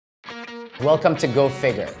Welcome to Go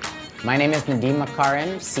Figure. My name is Nadeem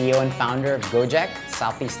Makarim, CEO and founder of GOJEK,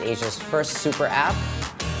 Southeast Asia's first super app.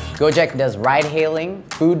 GOJEK does ride-hailing,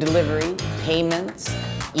 food delivery, payments,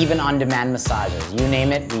 even on-demand massages. You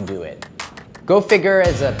name it, we do it. Go Figure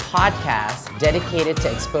is a podcast dedicated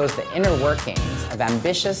to expose the inner workings of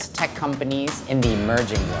ambitious tech companies in the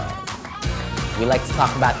emerging world. We like to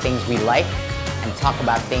talk about things we like and talk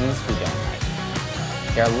about things we don't like.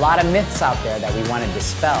 There are a lot of myths out there that we want to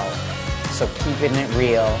dispel, so keeping it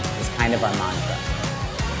real is kind of our mantra.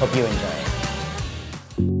 Hope you enjoy it.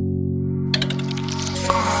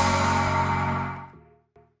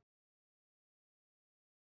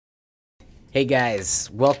 Hey guys,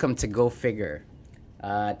 welcome to Go Figure.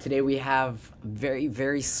 Today we have a very,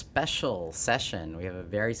 very special session. We have a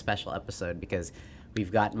very special episode because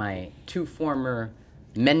we've got my two former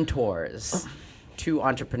mentors, two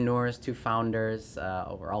entrepreneurs, two founders.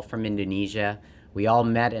 We're all from Indonesia. We all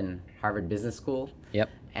met in Harvard Business School. Yep.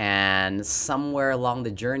 And somewhere along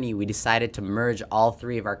the journey, we decided to merge all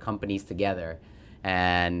three of our companies together.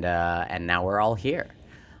 And now we're all here.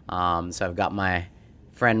 So I've got my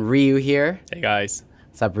friend Ryu here. Hey guys.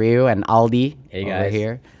 What's up, Ryu? And Aldi Hey over guys.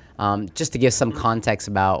 here. Just to give some context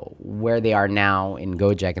about where they are now in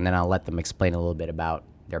GOJEK, and then I'll let them explain a little bit about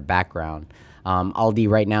their background. Aldi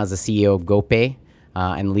right now is the CEO of GoPay.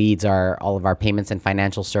 And leads all of our payments and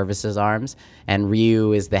financial services arms. And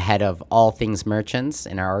Ryu is the head of all things merchants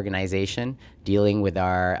in our organization, dealing with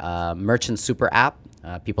our merchant super app.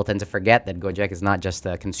 People tend to forget that GOJEK is not just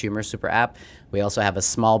a consumer super app. We also have a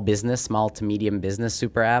small to medium business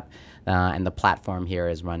super app. And the platform here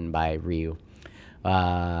is run by Ryu.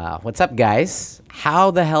 What's up, guys?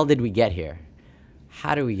 How the hell did we get here?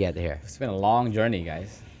 How did we get here? It's been a long journey,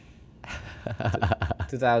 guys.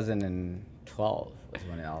 2012 was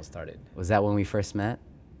when it all started. Was that when we first met?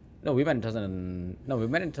 No, we met in 2000. No, we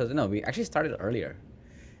met in 2000. No, we actually started earlier.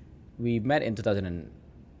 We met in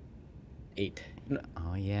 2008.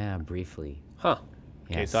 Oh, yeah, briefly. Huh.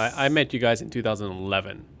 Okay, Yes. so I met you guys in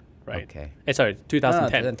 2011, right? Okay. Sorry,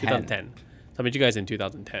 2010. 2010. So I met you guys in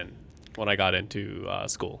 2010 when I got into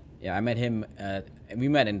school. Yeah, I met him. We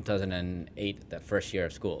met in 2008, the first year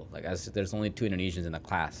of school. There's only 2 Indonesians in the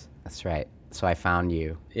class. That's right. So I found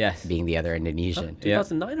you. Yes. Being the other Indonesian.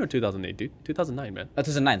 2009 or 2008, dude? 2009, man.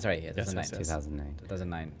 2009. Sorry, yeah, 2009. yes. 2009.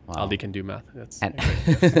 2009. Wow. Aldi can do math. That's And,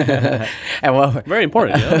 great. and what, Very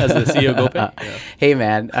important, you know, as the CEO of GoPay. Yeah. hey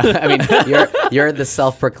man, I mean, you're the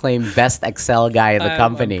self-proclaimed best Excel guy in the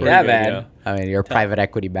company. pretty Yeah, good, man. yeah. I mean, your private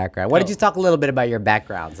equity background. Why don't you talk a little bit about your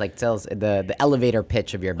backgrounds? Like, tell us the elevator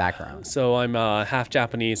pitch of your background. So I'm half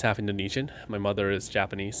Japanese, half Indonesian. My mother is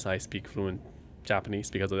Japanese. I speak fluent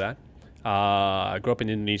Japanese because of that. I grew up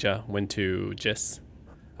in Indonesia, went to GIS,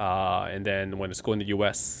 and then went to school in the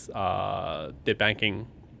US, did banking,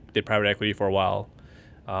 did private equity for a while.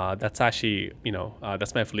 That's actually,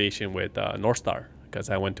 that's my affiliation with North Star,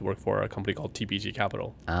 because I went to work for a company called TPG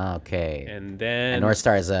Capital. Ah, okay. And then And North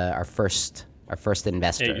Star is our first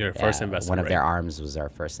investor. Yeah, your first investor, One of their right. arms was our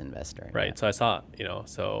first investor. right, so I saw,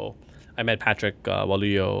 so I met Patrick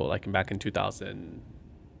Waluyo back in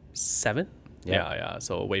 2007. Yeah,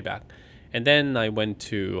 so way back. And then I went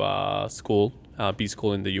to school, B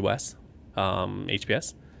school in the US,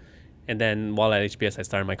 HBS. And then while at HBS, I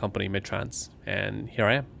started my company, Midtrans, and here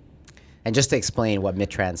I am. And just to explain what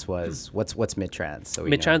Midtrans was, what's Midtrans? So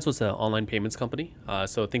Midtrans was an online payments company.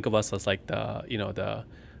 So think of us as like the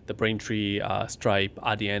Braintree, Stripe,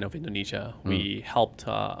 Adyen of Indonesia. We helped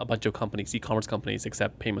a bunch of companies, e-commerce companies,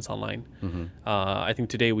 accept payments online. I think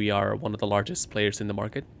today we are one of the largest players in the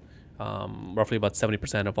market. Roughly about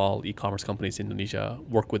 70% of all e-commerce companies in Indonesia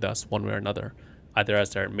work with us one way or another, either as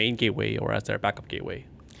their main gateway or as their backup gateway.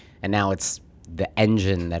 And now it's the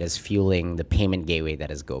engine that is fueling the payment gateway that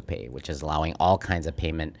is GoPay, which is allowing all kinds of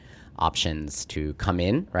payment options to come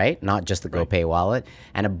in, right? Not just the GoPay wallet,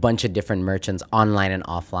 and a bunch of different merchants online and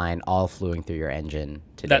offline, all flowing through your engine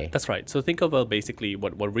today. That's right. So think of basically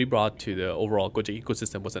what we brought to the overall GoJek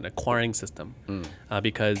ecosystem was an acquiring system,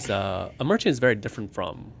 because a merchant is very different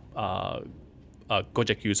from a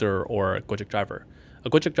GoJek user or a GoJek driver. A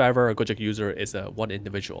GoJek driver or a GoJek user is one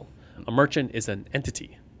individual. A merchant is an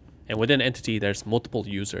entity. And within an entity, there's multiple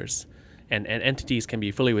users. And entities can be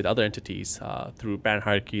affiliated with other entities through brand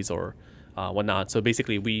hierarchies or whatnot. So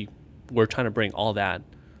basically, we're trying to bring all that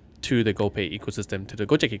to the GoPay ecosystem, to the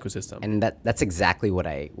GoJek ecosystem. And that's exactly what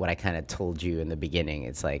I kind of told you in the beginning.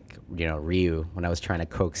 It's like, Ryu, when I was trying to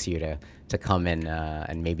coax you to come in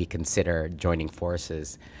and maybe consider joining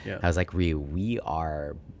forces, I was like, Ryu, we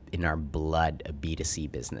are in our blood a B2C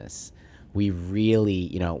business. We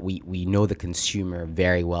really, we know the consumer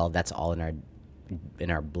very well. That's all in our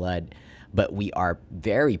in our blood, but we are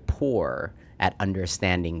very poor at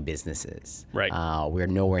understanding businesses. Right. We're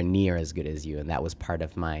nowhere near as good as you, and that was part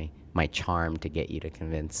of my charm to get you to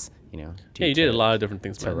convince, Yeah, you did a lot of different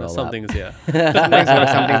things, man. roll Some up. things, yeah. Some things work,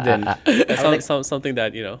 some things didn't. Something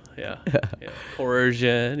that, yeah.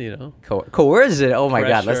 Coercion, Coercion. Oh my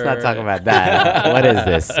God, let's not talk Pressure. about that. What is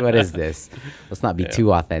this? What is this? Let's not be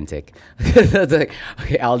too authentic. That's like,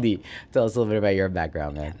 okay, Aldi, tell us a little bit about your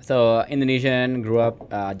background, man. So Indonesian, grew up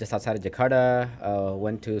just outside of Jakarta,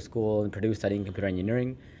 went to school in Purdue studying computer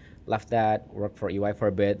engineering, left that, worked for EY for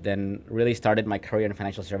a bit, then really started my career in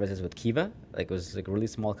financial services with Kiva. Like it was like a really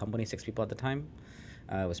small company, 6 people at the time.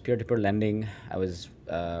 It was peer-to-peer lending. I was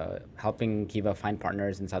helping Kiva find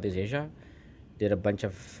partners in Southeast Asia. Did a bunch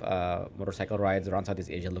of motorcycle rides around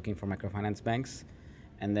Southeast Asia looking for microfinance banks.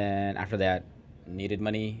 And then after that, needed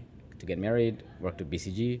money to get married, worked at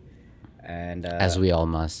BCG. And As we all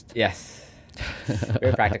must. yes,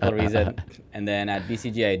 very practical reason. And then at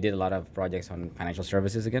BCG, I did a lot of projects on financial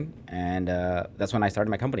services again. And that's when I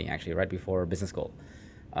started my company, actually, right before business school,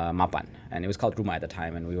 Mapan. And it was called Ruma at the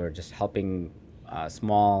time. And we were just helping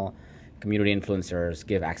small community influencers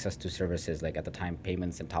give access to services, like at the time,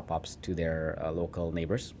 payments and top-ups to their local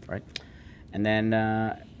neighbors, right? And then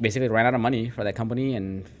basically ran out of money for that company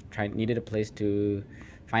and needed a place to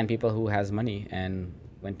find people who has money, and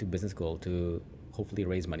went to business school to hopefully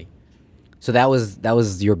raise money. So that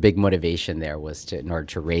was your big motivation there, was in order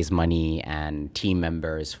to raise money and team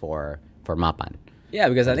members for Mapan. Yeah,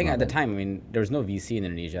 because I think at the time, I mean, there was no VC in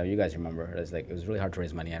Indonesia. You guys remember? It was really hard to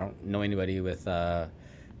raise money. I don't know anybody with a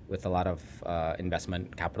lot of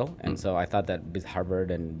investment capital, and so I thought that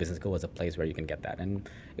Harvard and business school was a place where you can get that, and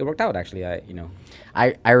it worked out actually.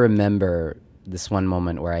 I remember this one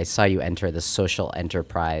moment where I saw you enter the social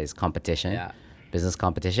enterprise competition, Yeah. business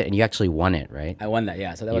competition, and you actually won it, right? I won that.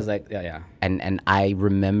 Yeah, so that was like yeah. And I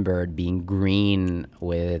remembered being green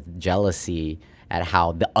with jealousy at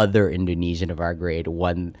how the other Indonesian of our grade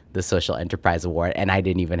won the social enterprise award, and I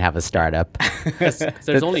didn't even have a startup. 'Cause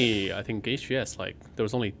there's only, I think, HBS, like, there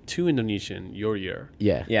was only 2 Indonesian your year.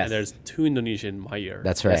 Yeah. Yes. And there's 2 Indonesian my year.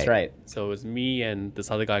 That's right. That's right. So it was me and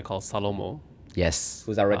this other guy called Salomo, Yes.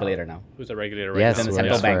 Who's our regulator now? who's a regulator right Yes. now. the works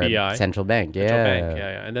central for bank. BI. Central Bank. Yeah. Central Bank,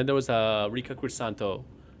 yeah. And then there was Rika Crisanto,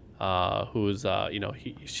 who's,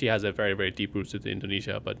 she has a very, very deep roots with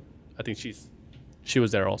Indonesia, but I think she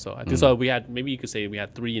was there also. I think so. Maybe you could say we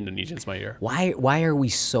had 3 Indonesians my year. Why are we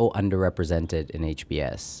so underrepresented in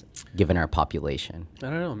HBS given our population? I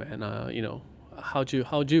don't know, man. How'd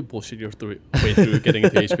you bullshit your way through getting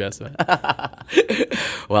into HBS, man?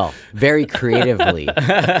 Well, very creatively.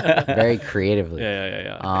 Very creatively.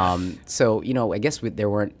 Yeah. So I guess there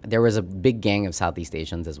was a big gang of Southeast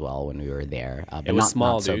Asians as well when we were there. But It was not,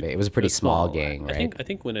 small, not so dude. big. It was a pretty It was small gang, I right?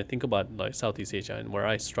 think when I think about like Southeast Asia and where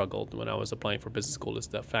I struggled when I was applying for business school is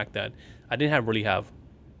the fact that I didn't really have.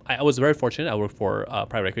 I was very fortunate. I worked for a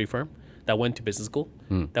private equity firm that went to business school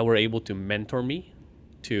that were able to mentor me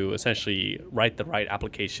to essentially write the right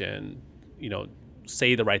application,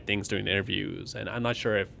 say the right things during the interviews. And I'm not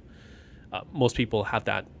sure if most people have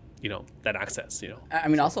that, that access. I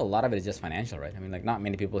mean, also a lot of it is just financial, right? I mean, like not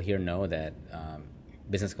many people here know that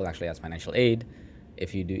business school actually has financial aid.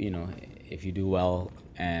 If you do, if you do well,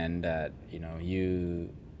 and that you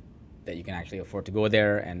can actually afford to go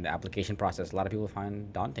there, and the application process, a lot of people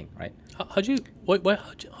find daunting, right? How'd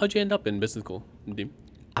you end up in business school, Nadeem?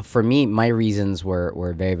 For me, my reasons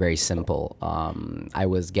were very, very simple. I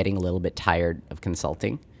was getting a little bit tired of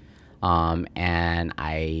consulting, and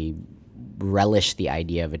I relished the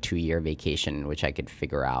idea of a 2-year vacation in which I could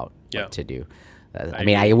figure out what to do. I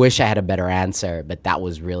mean, I wish I had a better answer, but that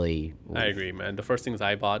was really... I agree, man. The first things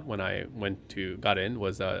I bought when I got in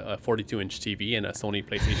was a 42-inch TV and a Sony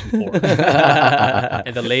PlayStation 4,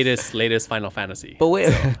 and the latest Final Fantasy. But wait,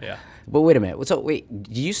 yeah. But wait a minute. So wait,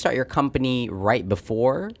 did you start your company right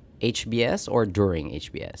before HBS or during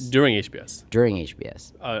HBS? During HBS. During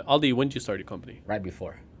HBS. Aldi, when did you start your company? Right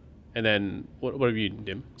before. And then what have you,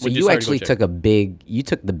 Dim? So you actually took the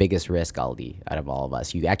biggest risk, Aldi, out of all of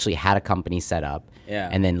us. You actually had a company set up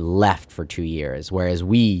and then left for 2 years, whereas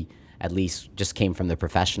we at least just came from the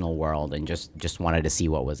professional world and just wanted to see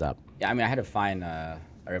what was up. Yeah, I mean, I had to find a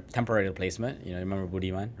temporary replacement. Remember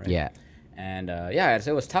Budiman, right? Yeah. And so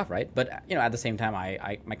it was tough, right? But at the same time,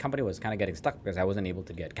 my company was kind of getting stuck because I wasn't able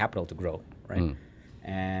to get capital to grow, right?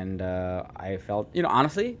 And I felt,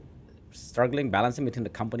 honestly, struggling, balancing between the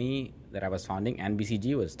company that I was founding and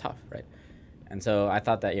BCG was tough, right? And so I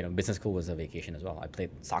thought that, business school was a vacation as well. I played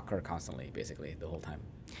soccer constantly, basically, the whole time.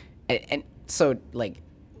 And so, like,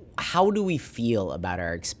 how do we feel about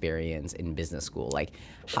our experience in business school? Like,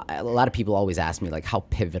 a lot of people always ask me, like, how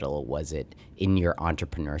pivotal was it in your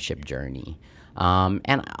entrepreneurship journey?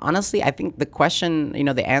 And honestly, I think the question,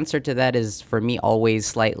 the answer to that is, for me, always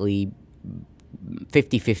slightly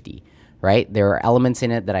 50-50, right? There are elements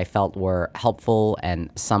in it that I felt were helpful and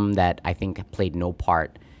some that I think played no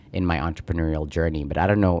part in my entrepreneurial journey. But I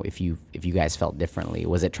don't know if you guys felt differently.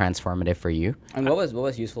 Was it transformative for you? And what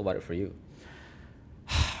was useful about it for you?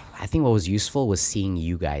 I think what was useful was seeing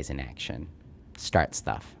you guys in action, start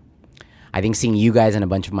stuff. I think seeing you guys and a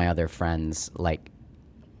bunch of my other friends, like,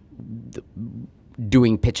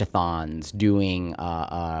 doing pitchathons, doing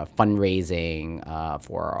fundraising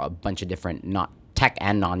for a bunch of different not tech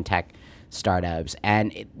and non-tech startups,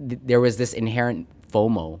 and there was this inherent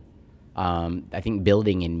FOMO, I think,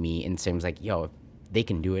 building in me, in terms like, yo, if they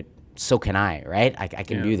can do it, so can I, right? I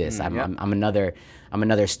can do this. I'm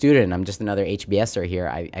another student. I'm just another HBSer here.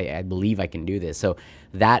 I believe I can do this. So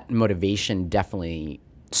that motivation definitely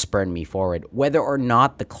spurred me forward. Whether or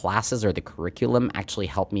not the classes or the curriculum actually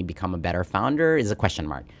helped me become a better founder is a question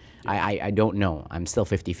mark. I don't know. I'm still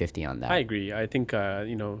 50-50 on that. I agree. I think,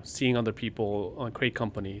 seeing other people create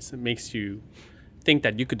companies, it makes you think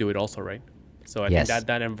that you could do it also, right? So I Yes. think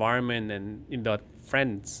that environment and that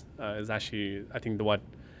friends is actually, I think,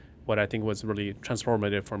 what I think was really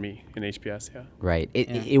transformative for me in HBS. Yeah. Right.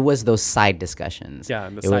 It was those side discussions. Yeah,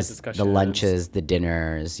 and the it side was discussions. the lunches, the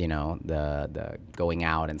dinners, the going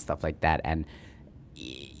out and stuff like that. And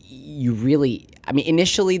you really, I mean,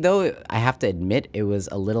 initially though, I have to admit, it was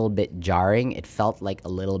a little bit jarring. It felt like a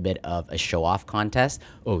little bit of a show-off contest.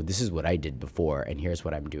 Oh, this is what I did before, and here's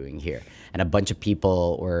what I'm doing here. And a bunch of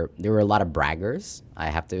people there were a lot of braggers. I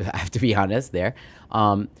have to be honest there.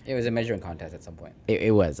 It was a measuring contest at some point.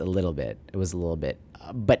 It was a little bit. It was a little bit.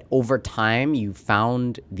 But over time, you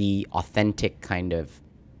found the authentic kind of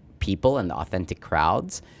people and the authentic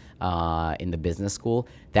crowds in the business school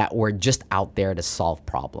that were just out there to solve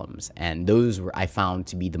problems. And those I found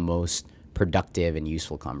to be the most productive and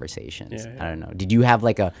useful conversations. Yeah. I don't know. Did you have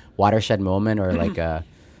like a watershed moment, or like a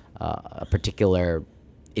particular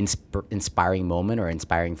inspiring moment or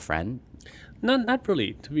inspiring friend? No, not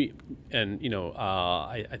really.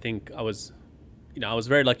 I think I was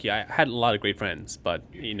very lucky. I had a lot of great friends, but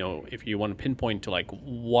if you want to pinpoint to like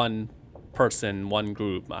one person, one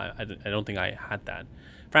group, I don't think I had that.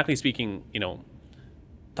 Frankly speaking,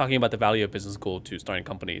 talking about the value of business school to starting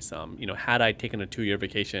companies, had I taken a 2-year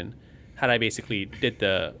vacation, had I basically did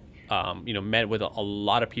met with a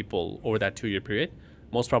lot of people over that 2-year period,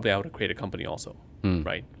 most probably I would have created a company also,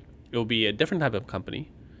 right? It would be a different type of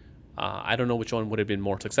company. I don't know which one would have been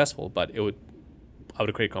more successful, but I would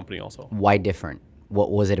have created a company also. Why different? What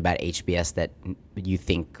was it about HBS that you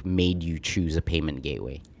think made you choose a payment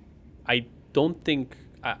gateway? I don't think,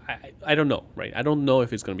 I don't know, right? I don't know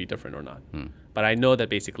if it's going to be different or not. But I know that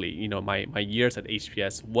basically, my years at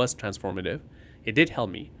HBS was transformative. It did help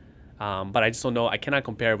me. But I just don't know. I cannot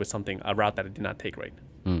compare it with a route that I did not take, right?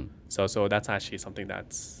 So that's actually something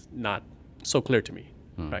that's not so clear to me,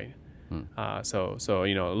 right? So a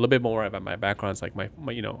little bit more about my background. It's like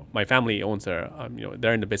my family owns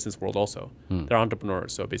they're in the business world also. They're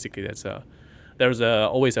entrepreneurs. So basically there's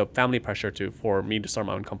always a family pressure for me to start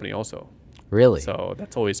my own company also. Really? So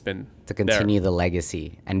that's always been to continue the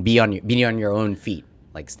legacy and be on your own feet,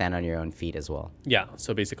 like stand on your own feet as well. Yeah.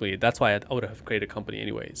 So basically that's why I would have created a company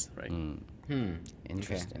anyways, right?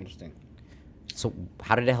 Interesting. Okay, interesting. So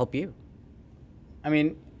how did it help you? I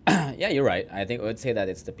mean, yeah, you're right. I think I would say that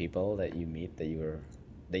it's the people that you meet, that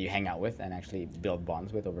you hang out with and actually build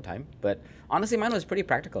bonds with over time. But honestly, mine was pretty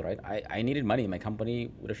practical, right? I needed money. My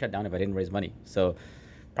company would have shut down if I didn't raise money. So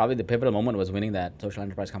probably the pivotal moment was winning that social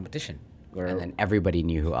enterprise competition. And then everybody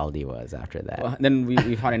knew who Aldi was after that. Well, then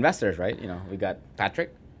we found investors, right? We got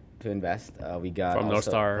Patrick to invest. We got From North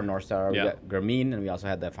Star. We got Gurmeen, and we also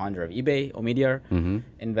had the founder of eBay, Omidyar,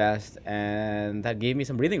 invest, and that gave me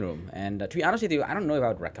some breathing room. And to be honest with you, I don't know if I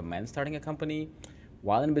would recommend starting a company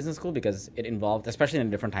while in business school, because it involved, especially in a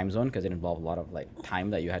different time zone, because it involved a lot of time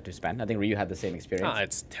that you had to spend. I think Ryu had the same experience.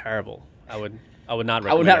 It's terrible. I would not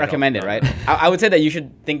recommend I would not recommend it, no. right? I would say that you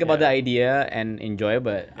should think about the idea and enjoy it,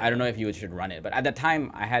 but I don't know if you should run it. But at that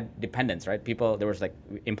time, I had dependents, right? There was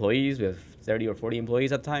employees with 30 or 40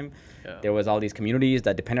 employees at the time. Yeah. There was all these communities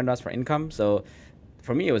that depended on us for income. So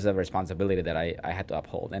for me, it was a responsibility that I had to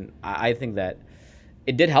uphold. And I think that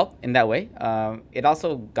it did help in that way. It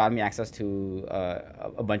also got me access to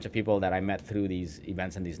a bunch of people that I met through these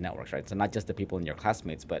events and these networks, right? So not just the people in your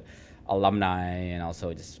classmates, but alumni and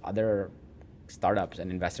also just other startups and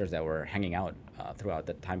investors that were hanging out throughout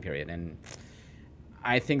that time period. And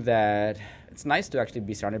I think that it's nice to actually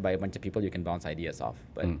be surrounded by a bunch of people you can bounce ideas off.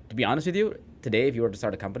 But to be honest with you, today, if you were to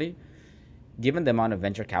start a company, given the amount of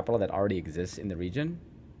venture capital that already exists in the region,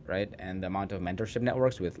 right, and the amount of mentorship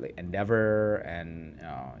networks with like Endeavor and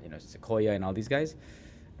Sequoia and all these guys,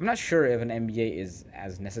 I'm not sure if an MBA is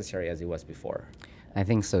as necessary as it was before. I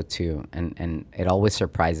think so too, and it always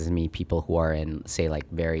surprises me people who are in, say, like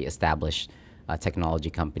very established technology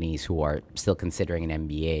companies who are still considering an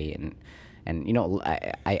MBA, and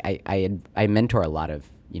I mentor a lot of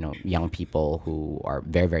young people who are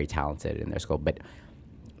very, very talented in their scope, but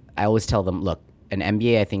I always tell them, look, an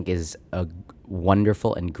MBA I think is a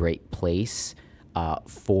wonderful and great place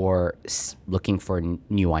for looking for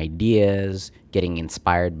new ideas, getting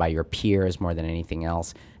inspired by your peers more than anything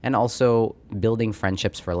else, and also building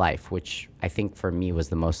friendships for life, which I think for me was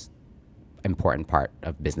the most important part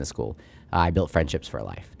of business school. I built friendships for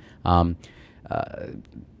life.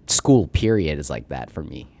 School period is like that for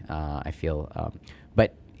me, I feel.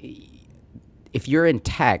 But if you're in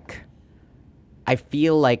tech, I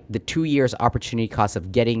feel like the 2 years opportunity cost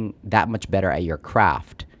of getting that much better at your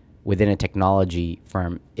craft within a technology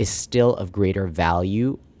firm is still of greater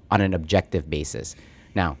value on an objective basis.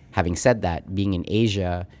 Now, having said that, being in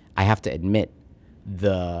Asia, I have to admit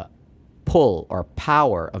the pull or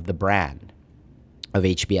power of the brand of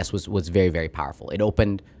HBS was very, very powerful. It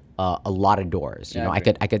opened a lot of doors. Yeah, I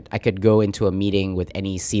could go into a meeting with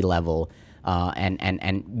any C-level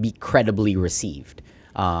and be credibly received,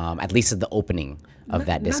 at least at the opening of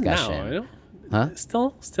that discussion. Not now,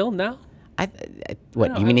 Huh? Still now.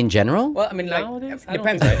 What you mean in general? Well, I mean, like, Nowadays, it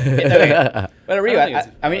depends, right? Well, Rio, think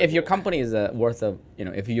it's- I mean, if your company is worth of,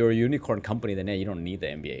 if you're a unicorn company, then yeah, you don't need the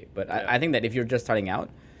MBA. But I think that if you're just starting out,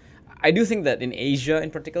 I do think that in Asia in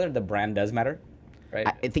particular, the brand does matter, right?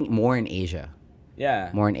 I think more in Asia. Yeah.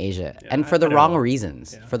 More in Asia, Yeah, and for the I don't wrong know.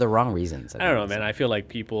 reasons. Yeah. For the wrong reasons. I don't know, man. I feel like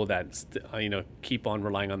people that keep on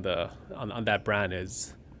relying on on that brand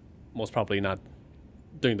is most probably not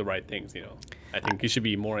doing the right things. I think you should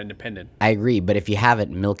be more independent. I agree, but if you have it,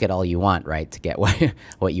 milk it all you want, right, to get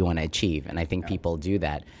what you want to achieve, and I think people do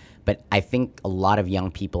that. But I think a lot of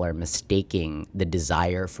young people are mistaking the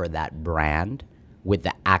desire for that brand with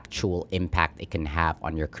the actual impact it can have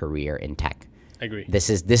on your career in tech. I agree. This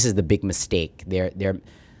is the big mistake.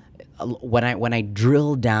 When I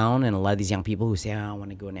drill down, and a lot of these young people who say, I want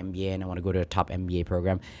to go an MBA and I want to go to a top MBA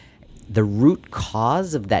program, the root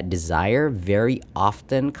cause of that desire very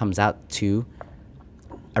often comes out to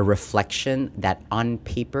a reflection that on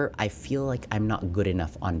paper, I feel like I'm not good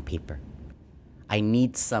enough on paper. I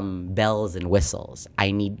need some bells and whistles.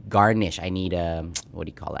 I need garnish. I need what do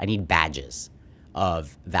you call it? I need badges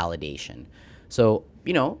of validation. So,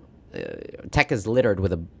 tech is littered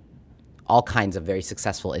with all kinds of very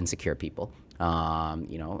successful, insecure people.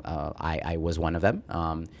 I was one of them,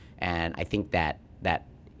 and I think that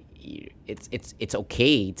it's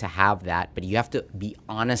okay to have that, but you have to be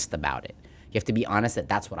honest about it. You have to be honest that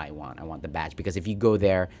that's what I want. I want the badge. Because if you go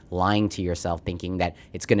there lying to yourself, thinking that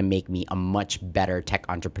it's going to make me a much better tech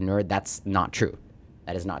entrepreneur, that's not true.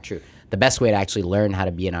 That is not true. The best way to actually learn how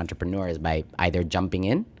to be an entrepreneur is by either jumping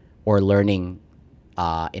in or learning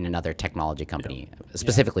in another technology company,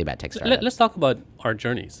 specifically about tech startups. Let's talk about our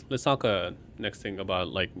journeys. Let's talk next thing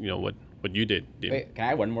about what you did. Dim. Wait, can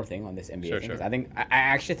I add one more thing on this MBA Sure, thing? sure. 'Cause I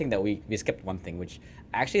actually think that we skipped one thing, which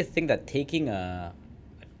I actually think that taking a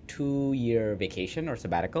 2-year vacation or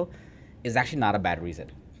sabbatical is actually not a bad reason.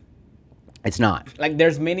 It's not. Like,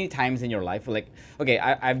 there's many times in your life, like, okay,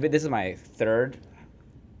 this is my third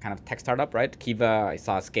kind of tech startup, right? Kiva, I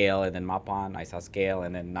saw scale, and then Mapan, I saw scale,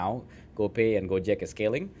 and then now GoPay and GOJEK is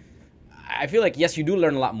scaling. I feel like, yes, you do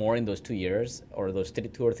learn a lot more in those 2 years or those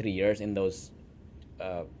 2 or 3 years in those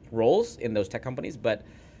roles in those tech companies, but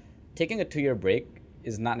taking a 2-year break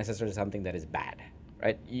is not necessarily something that is bad,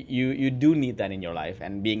 right? You do need that in your life,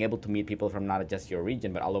 and being able to meet people from not just your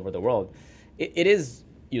region, but all over the world, it is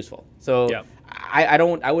useful. So Yeah. I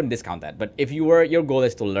wouldn't discount that. But if your goal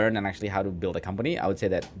is to learn and actually how to build a company, I would say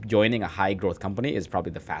that joining a high growth company is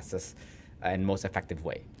probably the fastest and most effective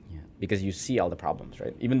way. Yeah. Because you see all the problems,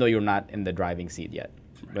 right? Even though you're not in the driving seat yet.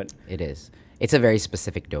 But It is. It's a very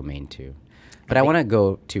specific domain too. But I want to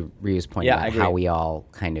go to Ryu's point Yeah, I about how agree. we all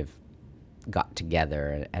kind of got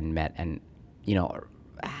together and met, and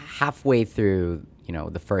halfway through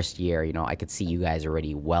the first year, I could see you guys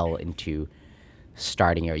already well into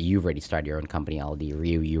you've already started your own company, Aldi.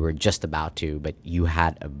 Ryu, you were just about to, but you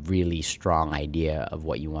had a really strong idea of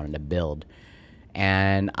what you wanted to build.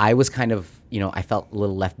 And I was kind of, I felt a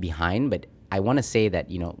little left behind, but I want to say that,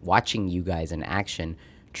 watching you guys in action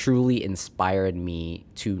truly inspired me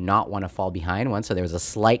to not want to fall behind. So there was a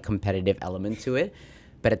slight competitive element to it,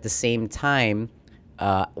 But at the same time,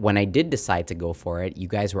 when I did decide to go for it, you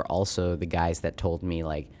guys were also the guys that told me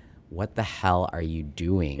like, what the hell are you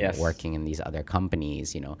doing working in these other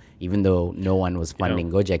companies? You know, even though no one was funding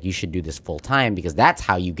GOJEK, you should do this full time, because that's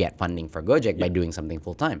how you get funding for GOJEK, by doing something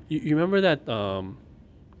full time. You remember that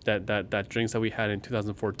that drinks that we had in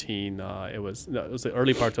 2014? It was the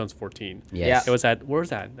early part of 2014. Yes. Yeah. It was at, where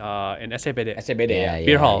was that? In SABD. SABD,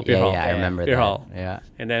 Beer hall. Yeah, I remember Beer that. hall. Yeah.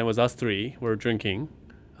 And then it was us three. We were drinking.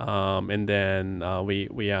 And then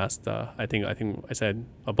we asked, I think I said,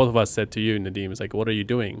 both of us said to you, Nadeem, it's like, what are you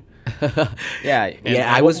doing?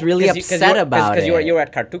 I was really upset about it. Because you were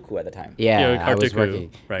at Kartuku at the time. Yeah, I was Kartuku,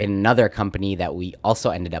 working right. in another company that we also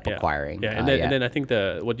ended up acquiring. Yeah, and then I think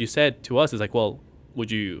what you said to us is like, well, would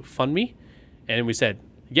you fund me? And we said,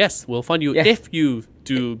 yes, we'll fund you if you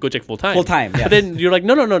do GOJEK full time. Full time, yeah. But then you're like,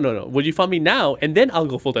 no. Would you fund me now? And then I'll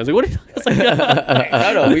go full time. I was like, what are you talking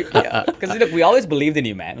about? No. Because look, we always believed in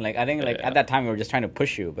you, man. Like I think at that time we were just trying to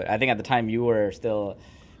push you, but I think at the time you were still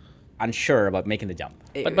unsure about making the jump.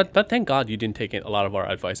 But thank God you didn't take a lot of our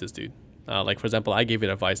advices, dude. Like for example, I gave you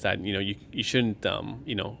advice that you shouldn't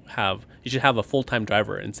you should have a full-time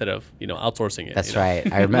driver instead of outsourcing it. That's right.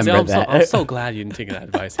 I remember that. I'm so glad you didn't take that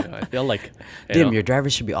advice. I feel like your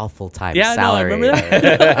drivers should be all full-time. Yeah, salary. no, I remember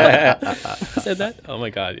that. Said that. Oh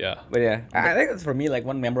my God, yeah. But yeah, I think for me, like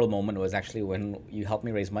one memorable moment was actually when you helped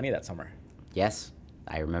me raise money that summer. Yes,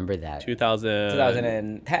 I remember that.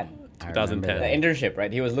 2010. 2010. The internship,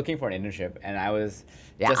 right? He was looking for an internship, and I was.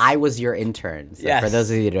 I was your intern. So for those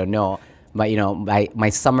of you who don't know, my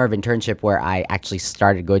summer of internship where I actually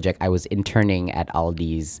started GOJEK, I was interning at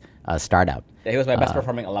Aldi's startup. Yeah, he was my best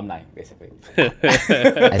performing alumni, basically.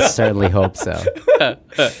 I certainly hope so.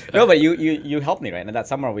 No, but you helped me, right? And that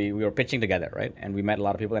summer we were pitching together, right? And we met a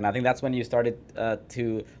lot of people, and I think that's when you started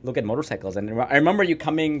to look at motorcycles. And I remember you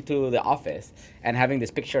coming to the office and having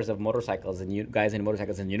these pictures of motorcycles and you guys in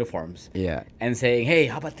motorcycles and uniforms. Yeah. And saying, hey,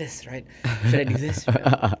 how about this, right? Should I do this?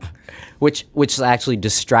 Which is actually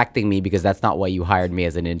distracting me, because that's not what you hired me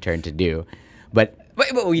as an intern to do. But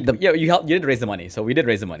you did raise the money, so we did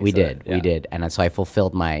raise the money. We did, and so I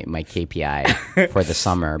fulfilled my KPI for the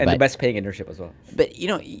summer. And the best paying internship as well. But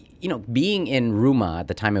being in Ruma at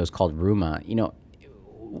the time, it was called Ruma.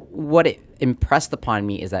 What it impressed upon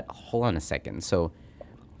me is that, hold on a second. So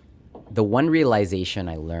the one realization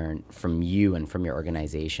I learned from you and from your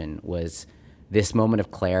organization was this moment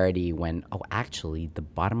of clarity when, actually, the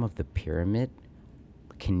bottom of the pyramid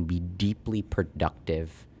can be a deeply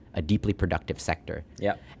productive sector.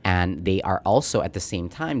 Yeah. And they are also at the same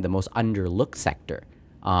time the most underlooked sector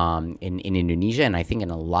in Indonesia, and I think in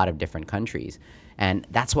a lot of different countries. And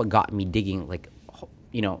that's what got me digging, like,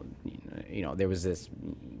 there was this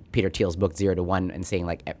Peter Thiel's book 0 to 1, and saying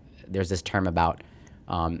like there's this term about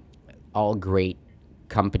all great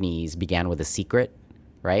companies began with a secret,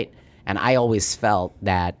 right? And I always felt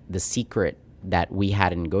that the secret that we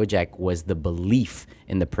had in GOJEK was the belief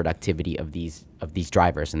in the productivity of these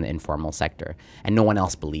drivers in the informal sector, and no one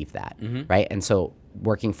else believed that, right? And so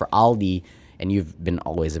working for Aldi, and you've been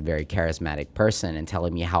always a very charismatic person, and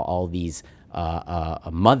telling me how all these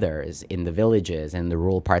mothers in the villages and the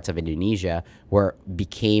rural parts of Indonesia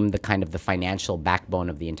became the kind of the financial backbone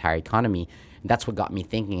of the entire economy. That's what got me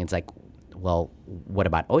thinking. It's like, well, what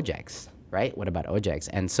about OJEKs, right? What about OJEKs?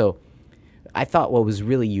 And so I thought what was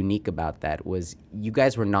really unique about that was you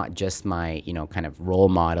guys were not just my, kind of role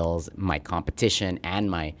models, my competition,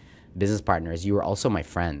 and my business partners. You were also my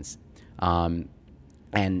friends. And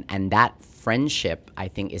that friendship, I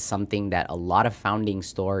think, is something that a lot of founding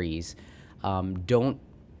stories don't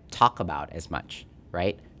talk about as much,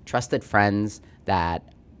 right? Trusted friends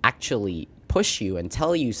that actually push you and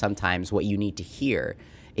tell you sometimes what you need to hear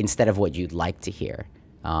instead of what you'd like to hear.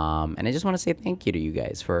 And I just want to say thank you to you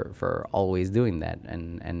guys for always doing that,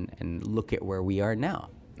 and look at where we are now.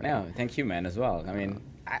 No, thank you, man, as well. I mean,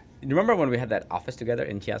 remember when we had that office together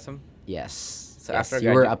in Chiasam? Yes. So yes, after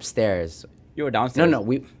you were upstairs. You were downstairs.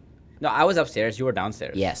 No, I was upstairs. You were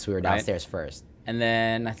downstairs. Yes, we were downstairs first. And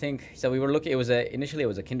then I think so. We were looking. Initially it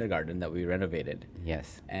was a kindergarten that we renovated.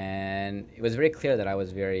 Yes. And it was very clear that I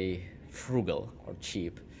was very frugal or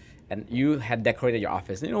cheap. And you had decorated your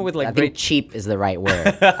office, with like. I think cheap is the right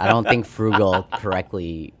word. I don't think frugal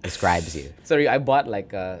correctly describes you. Sorry, I bought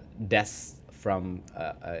like a desk from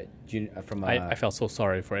I felt so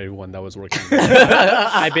sorry for everyone that was working there.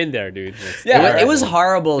 I've been there, dude. It was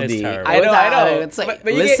horrible, D. I know. It's like,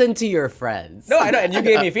 but listen to your friends. No, I know. And you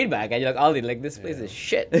gave me feedback, and you're like, Aldi, like, this place is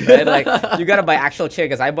shit. Right? Like, you got to buy actual chairs,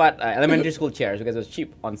 because I bought elementary school chairs because it was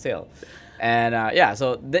cheap on sale. And yeah,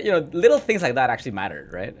 so little things like that actually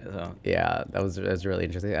mattered, right? So Yeah, that was really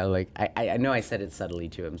interesting. I know I said it subtly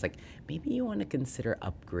to him. It's like, maybe you want to consider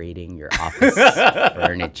upgrading your office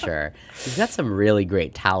furniture. You've got some really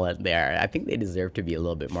great talent there. I think they deserve to be a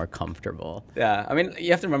little bit more comfortable. yeah, I mean, you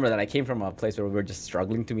have to remember that I came from a place where we were just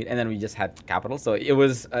struggling to meet, and then we just had capital, so it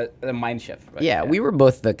was a mind shift. Right? Yeah, we were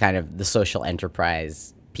both the kind of the social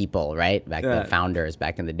enterprise people, right? The founders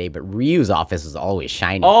back in the day. But Ryu's office was always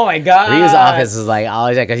shiny. Oh my god, Ryu's office was like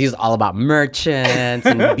always because he was all about merchants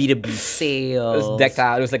and B2B sales. It was decked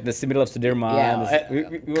out. It was like the middle of Sudirman.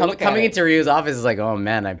 Yeah, coming into Ryu's office is like, oh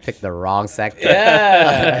man, I picked the wrong sector.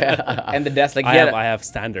 Yeah, and the desk like I have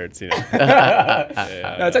standards, you know.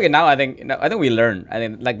 No, it's okay. Now I think we learn. I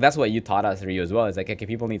think like that's what you taught us, Ryu, as well. It's like, okay,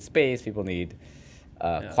 people need space. People need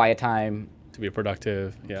quiet time. To be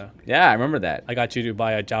productive, yeah. Yeah, I remember that. I got you to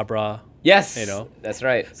buy a Jabra. Yes, you know. That's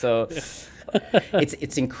right. So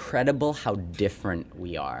it's incredible how different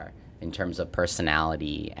we are in terms of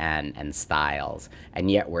personality and styles,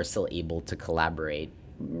 and yet we're still able to collaborate,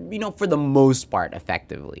 for the most part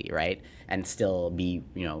effectively, right? And still be,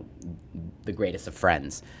 the greatest of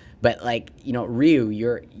friends. But like, Ryu,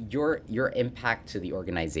 your impact to the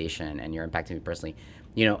organization and your impact to me personally,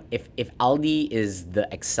 if Aldi is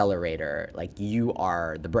the accelerator, like you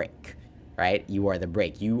are the brake, right? You are the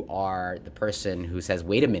brake. You are the person who says,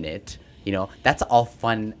 wait a minute, that's all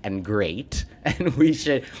fun and great. And we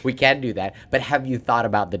can do that. But have you thought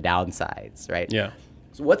about the downsides, right? Yeah.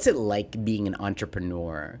 So what's it like being an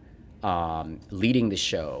entrepreneur, leading the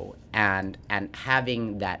show and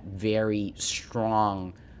having that very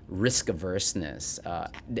strong risk averseness?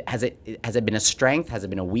 Has it been a strength? Has it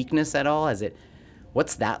been a weakness at all?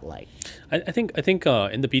 What's that like? I think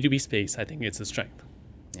in the B2B space, I think it's a strength.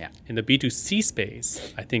 Yeah. In the B2C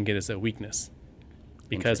space, I think it is a weakness,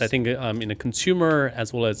 because I think in a consumer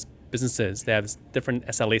as well as businesses, they have different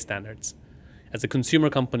SLA standards. As a consumer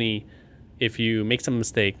company, if you make some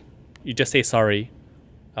mistake, you just say sorry,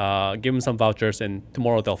 give them some vouchers, and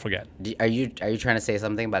tomorrow they'll forget. Are you trying to say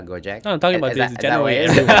something about GOJEK? No, I'm talking about this generally.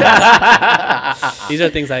 These are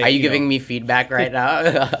things Are you giving me feedback right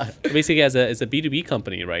now? Basically, as a B2B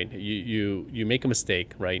company, right? You make a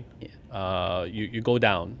mistake, right? Yeah. You go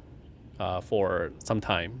down for some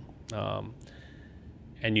time,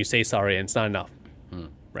 and you say sorry, and it's not enough,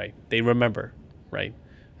 right? They remember, right?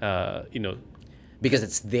 Because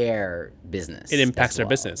it's their business. It impacts their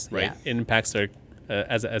well. business, right? Yeah. It impacts their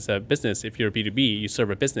as a business. If you're B2B, you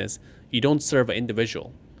serve a business. You don't serve an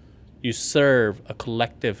individual. You serve a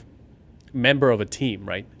collective member of a team,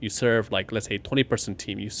 right? You serve, like, let's say 20-person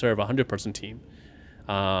team. You serve a 100-person team.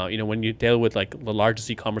 When you deal with like the largest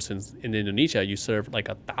e-commerce in Indonesia, you serve like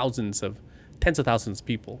tens of thousands of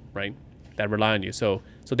people, right? That rely on you. So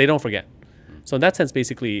they don't forget. So in that sense,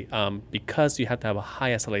 basically, because you have to have a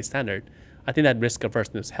high SLA standard, I think that risk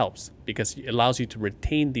averseness helps, because it allows you to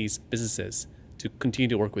retain these businesses to continue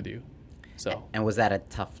to work with you. So. And was that a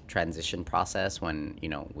tough transition process when,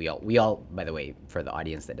 we all, by the way, for the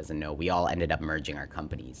audience that doesn't know, we all ended up merging our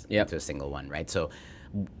companies into a single one, right? So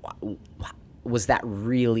was that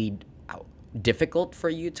really difficult for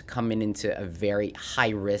you to come into a very high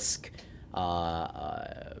risk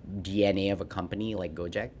DNA of a company like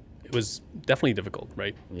GOJEK? It was definitely difficult,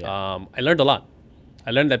 right? Yeah. I learned a lot. I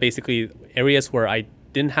learned that basically areas where I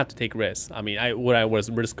didn't have to take risks. I mean, I was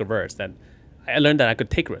risk averse, that I learned that I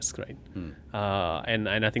could take risks, right? And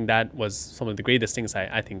I think that was some of the greatest things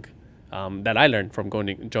I think that I learned from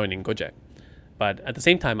joining GOJEK. But at the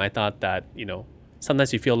same time, I thought that,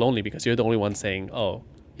 sometimes you feel lonely because you're the only one saying, oh,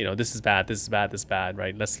 this is bad, this is bad, this is bad,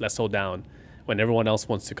 right? Let's slow down, when everyone else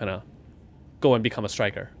wants to kind of go and become a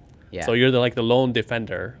striker. Yeah. So you're the lone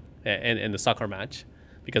defender in the soccer match,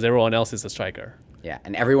 because everyone else is a striker. Yeah,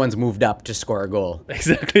 and everyone's moved up to score a goal.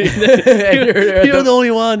 Exactly. you're the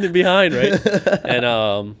only one behind, right?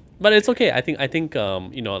 And but it's okay. I think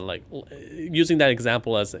like using that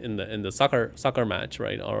example as in the soccer match,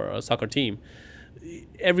 right, or a soccer team,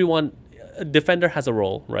 a defender has a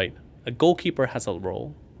role, right? A goalkeeper has a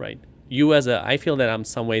role, right? I feel that in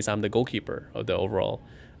some ways I'm the goalkeeper of the overall,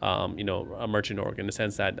 a merchant org, in the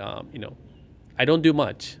sense that I don't do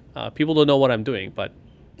much. People don't know what I'm doing, but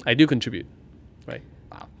I do contribute. Right.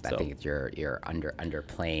 Wow. I think you're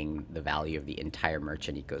underplaying the value of the entire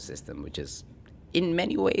merchant ecosystem, which is in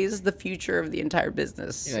many ways the future of the entire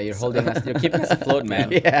business. You're holding us, you're keeping us afloat,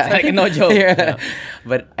 man. Yeah. It's like no joke. Yeah.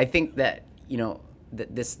 But I think that,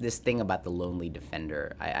 this thing about the lonely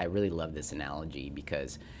defender, I really love this analogy,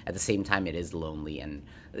 because at the same time it is lonely, and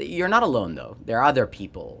you're not alone though. There are other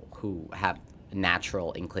people who have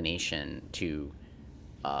natural inclination to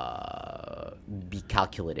be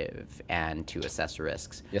calculative and to assess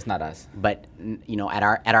risks. Just not us. But you know, at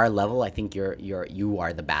our level, I think you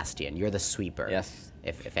are the bastion. You're the sweeper. Yes.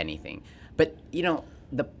 If anything. But you know,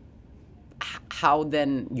 how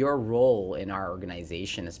then your role in our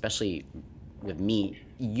organization, especially with me,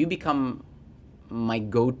 you become my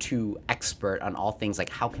go-to expert on all things like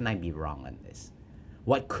how can I be wrong on this?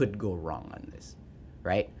 What could go wrong on this?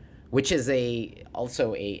 Right? Which is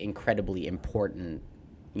also a incredibly important,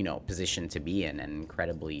 you know, position to be in, an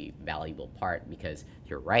incredibly valuable part, because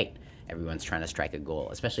you're right. Everyone's trying to strike a goal,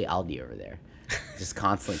 especially Aldi over there. Just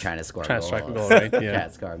constantly trying to score goals. Trying to strike a goal, right? Yeah. Trying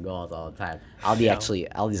to score goals all the time.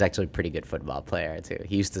 Aldi's actually a pretty good football player too.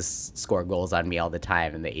 He used to score goals on me all the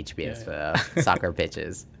time in the HBS soccer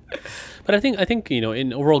pitches. But I think you know,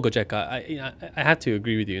 in overall GOJEK, I have to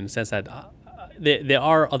agree with you in the sense that there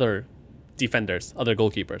are other defenders, other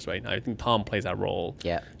goalkeepers, right? I think Tom plays that role.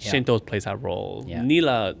 Yeah. Shinto plays that role. Yeah.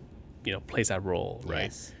 Nila, you know, plays that role, right?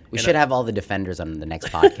 Yes. We should have all the defenders on the next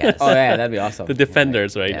podcast. Oh yeah, that'd be awesome. The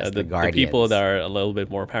defenders, right? Yes, the the people guardians. that are a little bit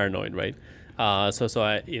more paranoid, right? So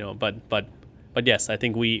I, you know, but yes, I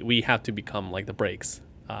think we have to become like the brakes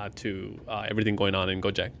to everything going on in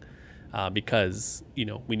GOJEK, because you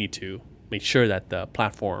know we need to make sure that the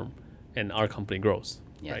platform and our company grows,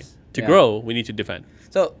 Yes. right? To Yeah. grow, we need to defend.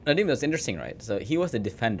 So Nadim, that's interesting, right? So he was the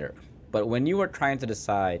defender, but when you were trying to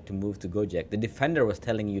decide to move to GOJEK, the defender was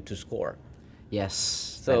telling you to score. Yes.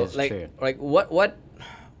 So that is like true. like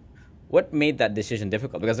what made that decision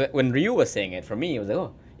difficult? Because when Ryu was saying it, for me, it was like,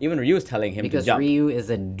 oh, even Ryu was telling him Because to jump. Ryu is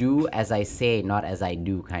a do as I say, not as I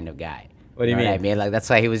do kind of guy. What do you know mean? I mean, like that's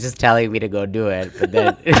why he was just telling me to go do it, but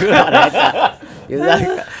then he was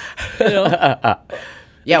like,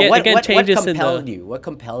 yeah. Again, What changes in the- compelled you? What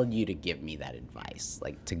compelled you to give me that advice,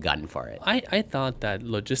 like to gun for it? I thought that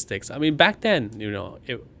logistics. I mean, back then, you know,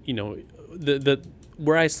 the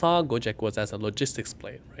where I saw GOJEK was as a logistics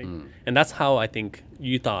play, right? And that's how I think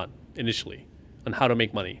you thought initially on how to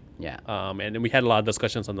make money. Yeah. And we had a lot of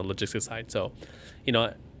discussions on the logistics side. So, you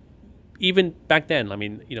know, even back then, I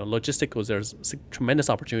mean, you know, logistics there's tremendous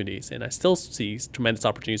opportunities, and I still see tremendous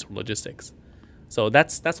opportunities for logistics. So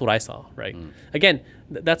that's what I saw, right? Again,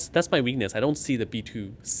 that's my weakness. I don't see the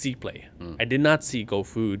B2C play. I did not see Go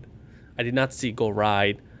Food. I did not see Go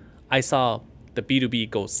Ride. I saw the B2B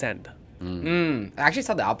Go Send. I actually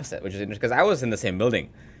saw the opposite, which is interesting because I was in the same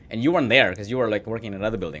building, and you weren't there because you were like working in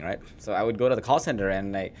another building, right? So I would go to the call center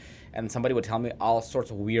and somebody would tell me all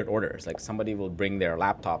sorts of weird orders. Like somebody will bring their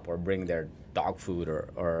laptop or bring their dog food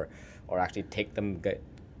or actually take them get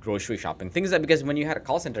grocery shopping. Things that, because when you had a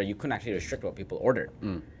call center, you couldn't actually restrict what people ordered,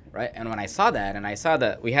 right? And when I saw that, and I saw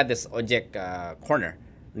that we had this GOJEK corner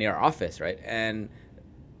near our office, right? And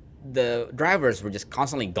the drivers were just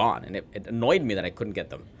constantly gone, and it annoyed me that I couldn't get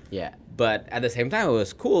them. Yeah. But at the same time, it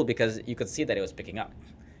was cool because you could see that it was picking up.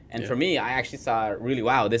 And for me, I actually saw really,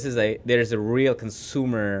 wow, there's a real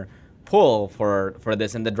consumer pull for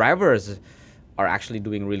this, and the drivers are actually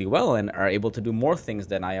doing really well and are able to do more things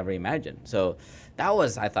than I ever imagined. So that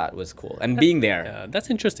was, I thought, was cool. And being there. Yeah, that's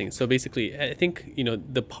interesting. So basically, I think, you know,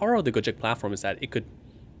 the power of the GOJEK platform is that it could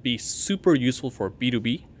be super useful for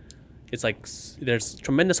B2B. It's like there's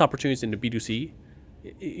tremendous opportunities in the B2C.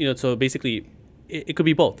 You know, so basically, it could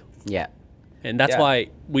be both. Yeah. And that's Yeah. why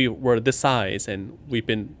we were this size and we've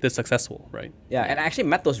been this successful, right? Yeah, and I actually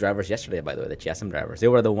met those drivers yesterday, by the way, the GSM drivers. They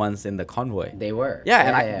were the ones in the convoy. They were.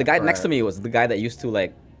 Yeah, and the guy next to me was the guy that used to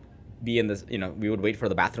like be in this, you know, we would wait for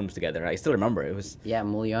the bathrooms together. I still remember it was. Yeah,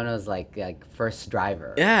 Mulyono's like first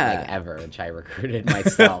driver, Yeah. like ever, which I recruited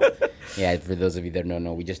myself. Yeah, for those of you that don't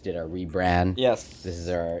know, we just did our rebrand. Yes. This is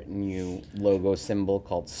our new logo symbol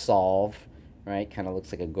called Solve, right? Kind of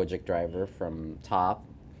looks like a GOJEK driver from top.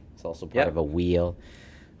 It's also part Yep. of a wheel.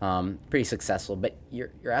 Pretty successful, but you're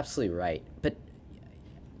absolutely right. But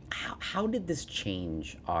how did this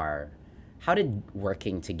change how did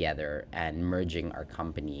working together and merging our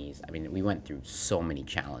companies, I mean, we went through so many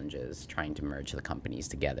challenges trying to merge the companies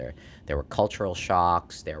together. There were cultural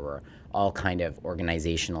shocks, there were all kind of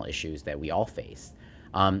organizational issues that we all faced.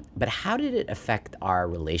 But how did it affect our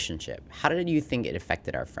relationship? How did you think it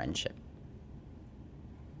affected our friendship?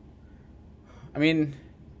 I mean,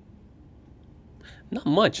 Not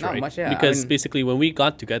much, Not right? much, yeah. I Because mean- basically when we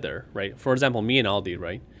got together, right? For example, me and Aldi,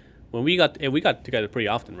 right? When we got together pretty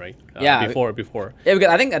often, right? Yeah. Before. yeah, because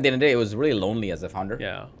I think at the end of the day, it was really lonely as a founder.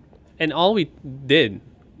 Yeah. And all we did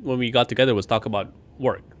when we got together was talk about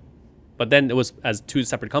work. But then it was as two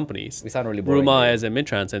separate companies. We sound really boring. Ruma dude. as a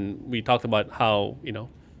Midtrans, and we talked about how, you know,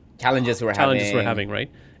 Challenges we're challenges having. we're having, right?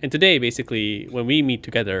 And today, basically, when we meet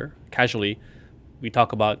together casually, we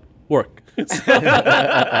talk about work.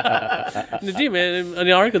 Gee, man,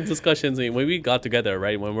 in our discussions, when we got together,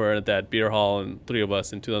 right, when we were at that beer hall and three of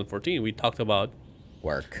us in 2014, we talked about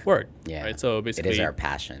Work. Yeah. Right. So basically, it is our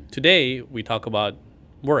passion. Today we talk about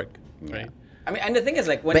work. Yeah. Right. I mean, and the thing is,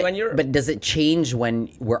 like, when you're... But does it change when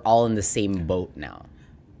we're all in the same boat now?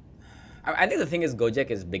 I think the thing is, GOJEK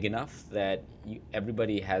is big enough that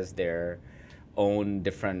everybody has their own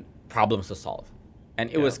different problems to solve. And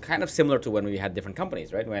it was kind of similar to when we had different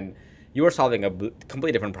companies, right? When you were solving a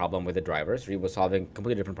completely different problem with the drivers, we were solving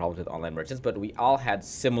completely different problems with online merchants, but we all had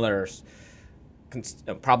similar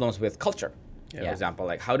problems with culture. For example,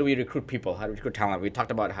 like, how do we recruit people? How do we recruit talent? We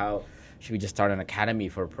talked about how should we just start an academy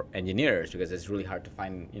for engineers, because it's really hard to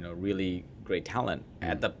find, really great talent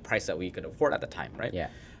at the price that we could afford at the time, right? Yeah.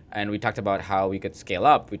 And we talked about how we could scale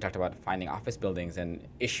up. We talked about finding office buildings and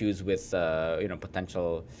issues with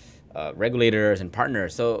potential regulators and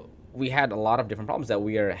partners. So we had a lot of different problems that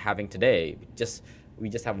we are having today. We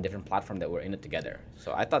just have a different platform that we're in it together.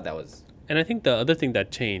 So I thought that was... And I think the other thing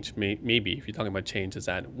that changed, maybe if you're talking about change, is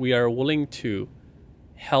that we are willing to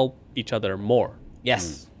help each other more.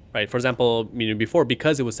 Yes. Right. For example, before,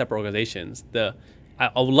 because it was separate organizations,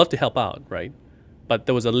 I would love to help out, right? But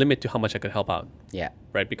there was a limit to how much I could help out. Yeah.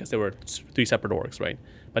 Right. Because there were three separate orgs, right?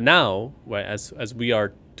 But now, right, as we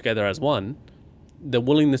are together as one, the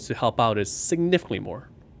willingness to help out is significantly more.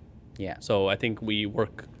 Yeah. So I think we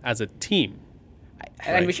work as a team.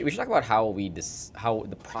 And we should talk about how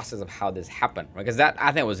the process of how this happened, right? Because that,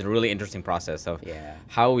 I think, was a really interesting process of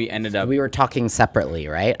how we ended up. We were talking separately,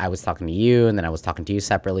 right? I was talking to you, and then I was talking to you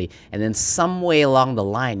separately, and then some way along the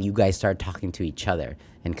line, you guys started talking to each other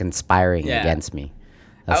and conspiring against me.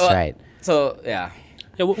 That's right. So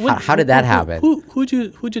how did that happen? Who'd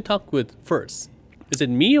you talk with first? Is it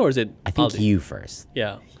me or is it? I think Aldi? you first.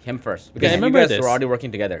 Yeah. Him first, because I remember you guys this. were already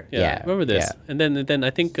working together. Yeah, I remember this. Yeah. And then I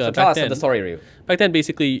think So back tell us then, the story, Ryu. back then,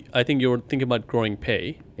 basically, I think you were thinking about growing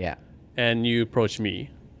pay, Yeah. and you approached me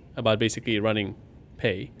about basically running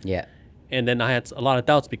pay. Yeah. And then I had a lot of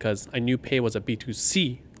doubts because I knew pay was a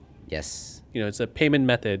B2C. Yes. It's a payment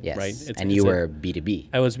method, Yes. right? And you were B2B.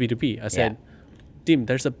 I was B2B. I said, Dim,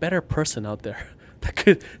 there's a better person out there that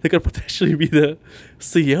could potentially be the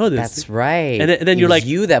CEO of this. That's right. And then It you're was like,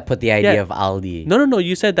 you that put the idea Yeah. of Aldi. No.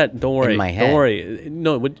 You said that. Don't worry. my head. Don't worry.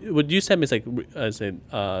 No. What you said is like, I said,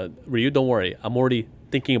 Ryu, don't worry. I'm already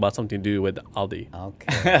thinking about something to do with Aldi.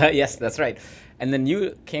 Okay. Yes, that's right. And then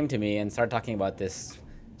you came to me and started talking about this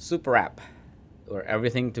super app where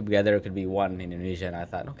everything together could be one in Indonesia. And I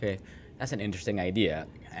thought, okay, that's an interesting idea.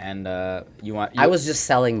 And I was just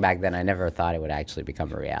selling back then. I never thought it would actually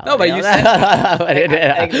become a reality. No, but you said But it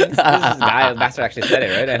did. this guy, Master, actually said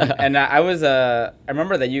it, right? And I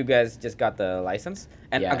remember that you guys just got the license.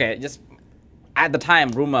 And just at the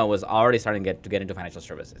time, Ruma was already starting to get into financial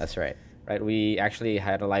services. That's right. Right. We actually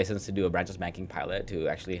had a license to do a branchless banking pilot to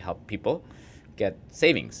actually help people get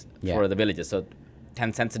savings for the villages. So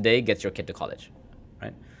 10 cents a day gets your kid to college,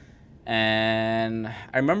 right? And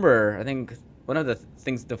I remember, I think one of the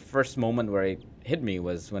things, the first moment where it hit me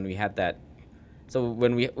was when we had that. So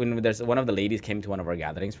when there's one of the ladies came to one of our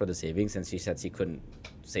gatherings for the savings, and she said she couldn't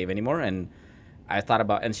save anymore, and I thought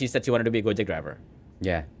about, and she said she wanted to be a GOJEK driver.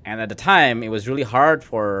 Yeah. And at the time, it was really hard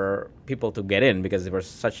for people to get in because there was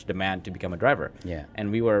such demand to become a driver. Yeah. And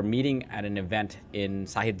we were meeting at an event in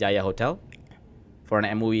Sahid Jaya Hotel for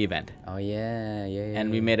an MOE event. Oh yeah. And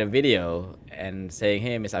we made a video and saying,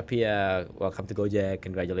 "Hey, Miss Apia, welcome to GOJEK.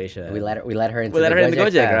 Congratulations." We let her into We let her into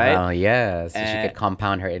GOJEK, fam. right? Oh yeah, so she could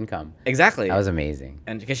compound her income. Exactly. That was amazing.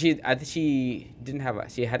 And because I think she didn't have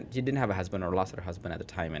a husband or lost her husband at the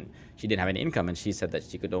time, and she didn't have any income, and she said that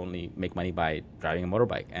she could only make money by driving a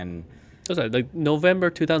motorbike. And Was that like November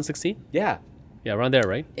 2016? yeah. Yeah, around there,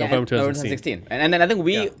 right? Yeah, November 2016. And then I think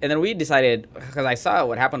we decided, because I saw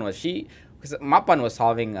what happened was because Mapan was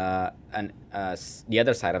solving the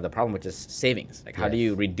other side of the problem, which is savings. Like, how do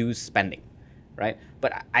you reduce spending, right?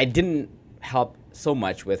 But I didn't help so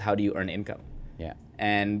much with how do you earn income. Yeah.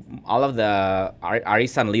 And all of the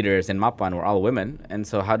Arisan leaders in Mapan were all women, and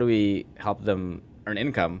so how do we help them earn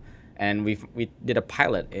income? And we did a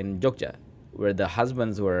pilot in Jogja, where the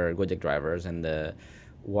husbands were GOJEK drivers and the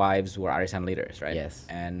wives were Arisan leaders, right? Yes.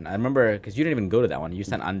 And I remember, because you didn't even go to that one, you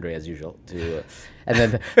sent Andre as usual to. And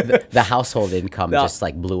then the household income just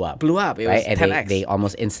like blew up. It was right? 10x. And they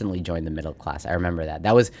almost instantly joined the middle class. I remember that.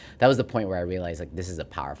 That was the point where I realized, like, this is a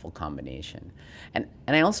powerful combination. And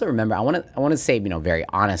I also remember, I want to say, very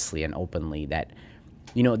honestly and openly that,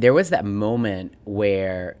 there was that moment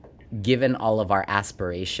where, given all of our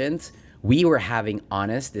aspirations, we were having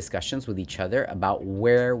honest discussions with each other about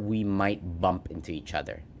where we might bump into each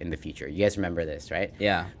other in the future. You guys remember this, right?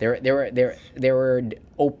 Yeah. There were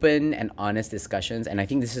open and honest discussions, and I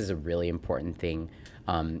think this is a really important thing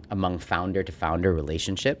among founder to founder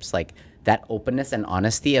relationships. Like that openness and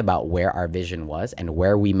honesty about where our vision was and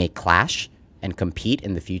where we may clash and compete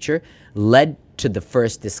in the future led to the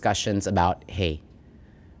first discussions about, hey,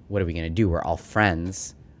 what are we going to do? We're all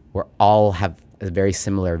friends. We're all have a very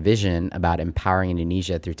similar vision about empowering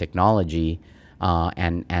Indonesia through technology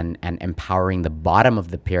and empowering the bottom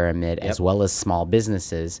of the pyramid as well as small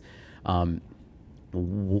businesses.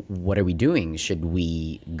 What are we doing? Should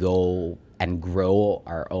we go and grow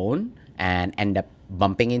our own and end up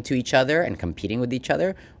bumping into each other and competing with each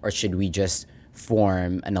other? Or should we just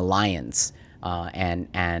form an alliance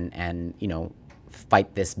and you know,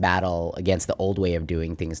 fight this battle against the old way of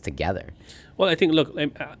doing things together? Well, I think, look,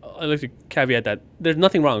 I'd like to caveat that there's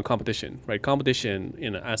nothing wrong with competition, right? Competition,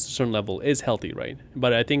 you know, at a certain level is healthy, right?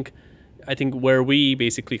 But I think where we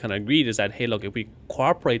basically kind of agreed is that, hey, look, if we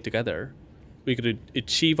cooperate together, we could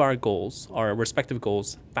achieve our goals, our respective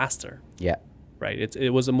goals, faster. Yeah. Right.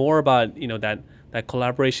 It was more about, you know, that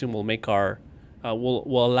collaboration will make our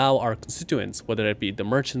will allow our constituents, whether it be the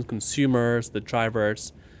merchants, consumers, the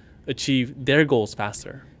drivers, achieve their goals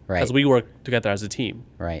faster. Right. As we work together as a team.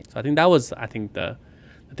 Right. So I think that was the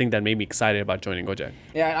thing that made me excited about joining GOJEK.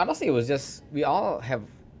 Yeah, and honestly, it was just, we all have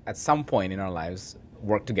at some point in our lives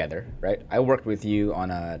worked together, right? I worked with you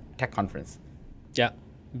on a tech conference. Yeah.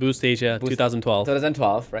 Boost Asia 2012.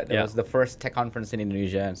 2012, right? That Yeah. was the first tech conference in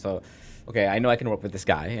Indonesia. And so, okay, I know I can work with this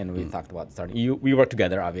guy. And we talked about starting. We worked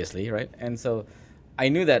together, obviously, right? And so I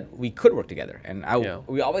knew that we could work together. And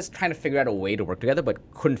we always trying to figure out a way to work together,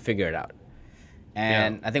 but couldn't figure it out.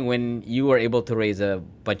 And I think when you were able to raise a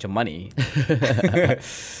bunch of money,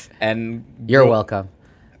 and You're welcome.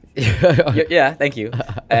 yeah, thank you,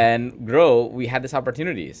 and grow, we had this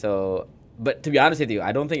opportunity. So, but to be honest with you,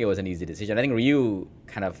 I don't think it was an easy decision. I think Ryu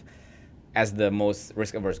kind of, as the most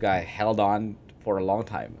risk-averse guy, held on for a long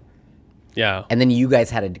time. Yeah. And then you guys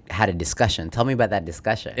had a discussion. Tell me about that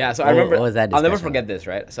discussion. Yeah, so I remember. What was that I'll discussion? never forget this.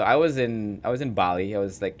 Right. So I was in Bali. I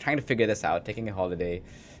was like trying to figure this out, taking a holiday.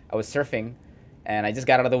 I was surfing, and I just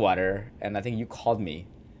got out of the water, and I think you called me,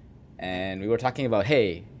 and we were talking about,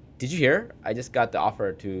 hey, did you hear? I just got the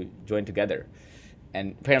offer to join together,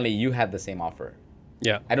 and apparently you had the same offer.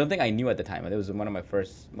 Yeah. I don't think I knew at the time. It was one of my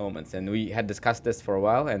first moments, and we had discussed this for a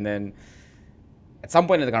while, and then at some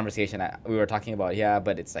point in the conversation, we were talking about, yeah,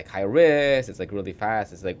 but it's like high risk, it's like really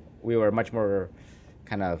fast. It's like we were much more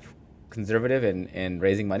kind of conservative in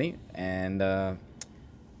raising money. And at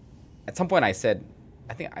some point I said,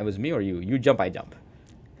 I think it was me or you jump, I jump.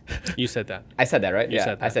 You said that. I said that, right? You yeah.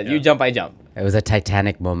 said that, I said, yeah. you jump, I jump. It was a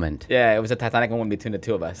Titanic moment. Yeah, it was a Titanic moment between the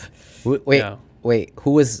two of us. Wait.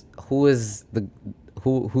 Who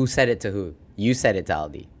said it to who? You said it to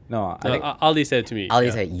Aldi. No, I No, think, Ali said it to me. Aldi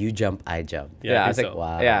yeah. said, "You jump, I jump." Yeah, I I think think so.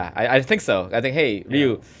 Wow. Yeah, I think so. I think, hey,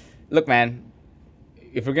 Ryu, look, man,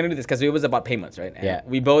 if we're gonna do this, because it was about payments, right? And Yeah.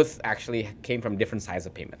 we both actually came from different sides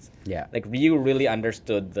of payments. Yeah. Like Ryu really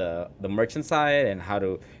understood the merchant side and how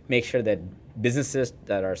to make sure that businesses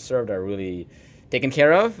that are served are really taken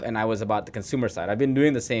care of, and I was about the consumer side. I've been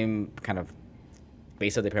doing the same kind of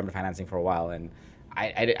base of the pyramid financing for a while, and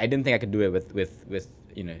I didn't think I could do it with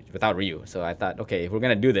without Ryu. So I thought, okay, if we're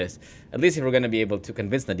gonna do this, at least if we're gonna be able to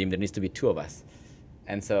convince Nadim, there needs to be two of us.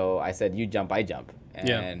 And so I said, you jump, I jump.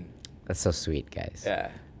 And That's so sweet, guys. yeah.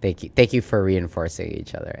 Thank you for reinforcing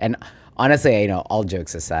each other. And honestly, all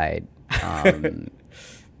jokes aside, I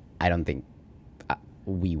don't think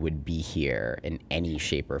we would be here in any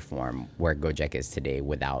shape or form where GOJEK is today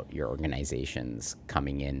without your organizations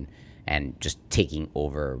coming in and just taking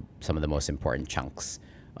over some of the most important chunks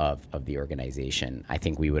of the organization. I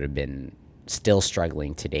think we would have been still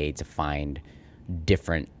struggling today to find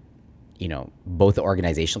different, both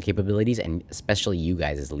organizational capabilities and especially you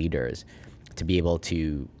guys as leaders to be able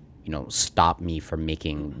to, stop me from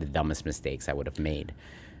making the dumbest mistakes I would have made.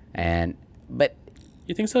 But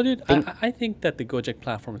You think so, dude? I think that the GOJEK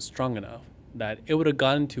platform is strong enough that it would have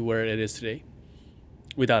gotten to where it is today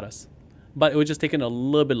without us. But it would just taken a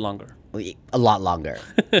little bit longer. A lot longer.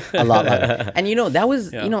 A lot longer. And that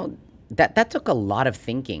was, that took a lot of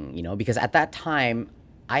thinking, because at that time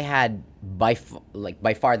I had by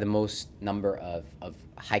far the most number of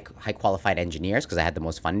high qualified engineers because I had the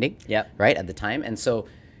most funding. Yep. Right at the time. And so,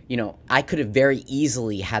 I could have very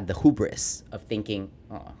easily had the hubris of thinking,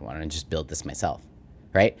 oh, why don't I just build this myself?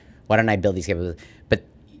 Right? Why don't I build these capabilities? But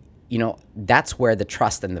that's where the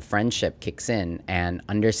trust and the friendship kicks in, and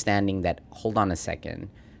understanding that, hold on a second,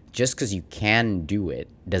 just because you can do it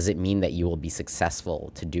doesn't mean that you will be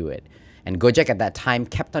successful to do it. And Gojek at that time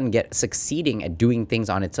kept on succeeding at doing things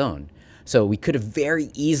on its own. So we could have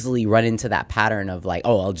very easily run into that pattern of like,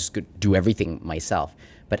 oh, I'll just do everything myself.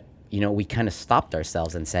 But, we kind of stopped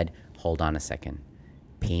ourselves and said, hold on a second.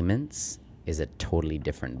 Payments is a totally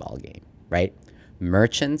different ballgame, right?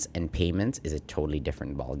 Merchants and payments is a totally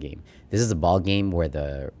different ballgame. This is a ballgame where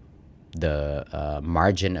the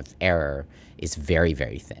margin of error is very,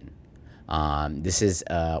 very thin. This is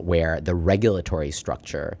where the regulatory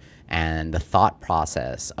structure and the thought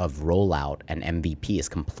process of rollout and MVP is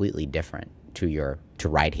completely different to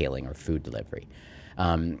ride hailing or food delivery.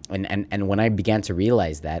 And when I began to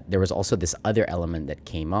realize that, there was also this other element that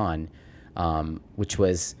came on, which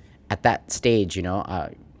was at that stage, I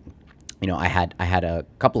had a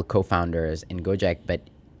couple of co-founders in Gojek, but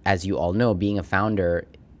as you all know, being a founder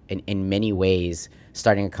in many ways,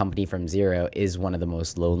 starting a company from zero is one of the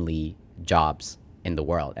most lonely jobs in the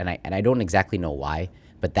world. And I don't exactly know why,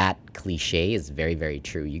 but that cliche is very, very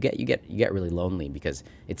true. You get really lonely because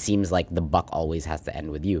it seems like the buck always has to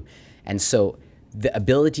end with you. And so the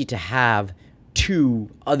ability to have two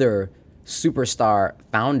other superstar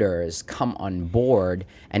founders come on board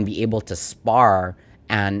and be able to spar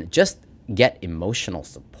and just get emotional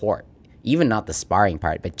support, even not the sparring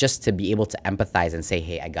part, but just to be able to empathize and say,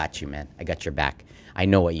 hey, I got you, man. I got your back. I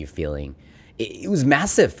know what you're feeling. It was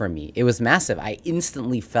massive for me. It was massive. I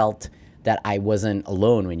instantly felt that I wasn't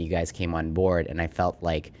alone when you guys came on board, and I felt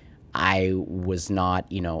like I was not,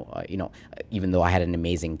 even though I had an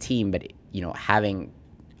amazing team, but having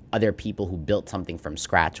other people who built something from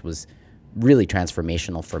scratch was really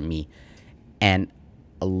transformational for me. And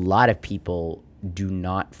a lot of people do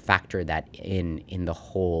not factor that in the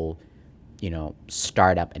whole,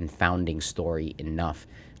 startup and founding story enough.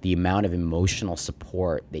 The amount of emotional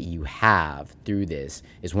support that you have through this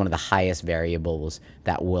is one of the highest variables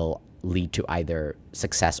that will lead to either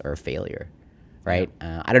success or failure, right?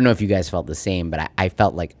 I don't know if you guys felt the same, but I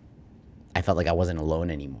felt like I wasn't alone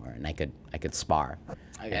anymore, and I could spar.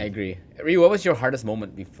 I agree. Ryu, what was your hardest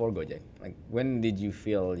moment before Gojek? Like, when did you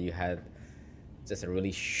feel you had just a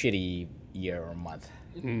really shitty year or month?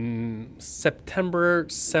 September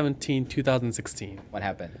 17, 2016. What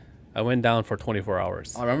happened? I went down for 24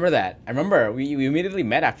 hours. I remember that. I remember we immediately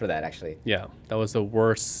met after that, actually. Yeah, that was the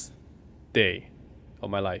worst day of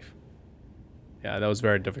my life. Yeah, that was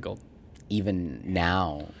very difficult. Even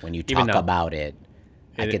now, when you talk about it,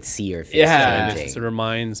 I could see your face changing. It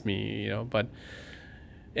reminds me, but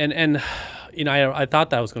I thought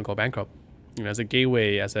that I was going to go bankrupt. As a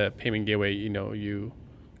gateway, as a payment gateway, you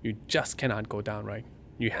just cannot go down, right?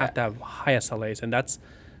 You have to have high SLAs, and that's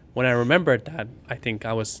when I remembered that. I think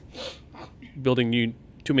I was building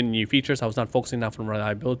too many new features. I was not focusing enough on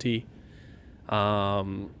reliability. That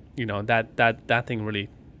thing really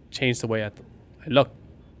changed the way I looked.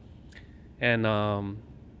 And I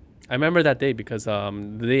remember that day because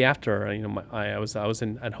the day after, I was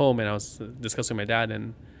at home and I was discussing with my dad,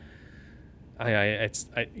 and as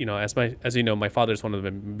my father is one of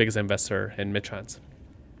the biggest investor in Midtrans,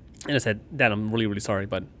 and I said, Dad, I'm really, really sorry,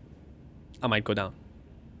 but I might go down.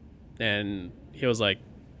 And he was like,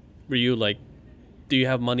 Ryu, do you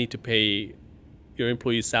have money to pay your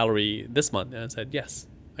employee's salary this month? And I said, yes,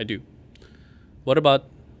 I do. What about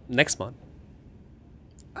next month?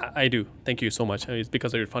 I do. Thank you so much. It's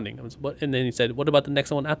because of your funding. And then he said, what about the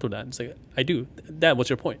next one after that? It's like, I do. Dad,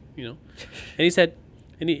 what's your point? And he said,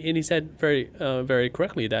 he said very, very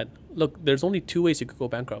correctly that, look, there's only two ways you could go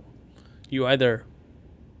bankrupt. You either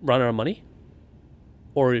run out of money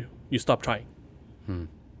or you stop trying.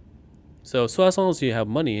 So as long as you have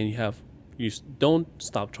money and you don't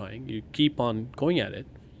stop trying, you keep on going at it,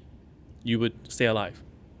 you would stay alive.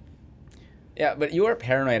 Yeah, but you were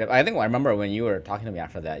paranoid. I think I remember when you were talking to me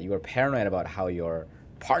after that, you were paranoid about how your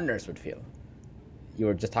partners would feel. You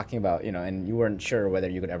were just talking about, and you weren't sure whether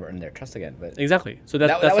you could ever earn their trust again. But exactly. So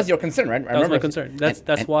that was your concern, right? That was my concern.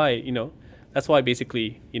 That's why, that's why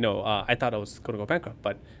basically, I thought I was going to go bankrupt.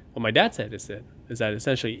 But what my dad said is that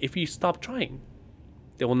essentially, if you stop trying,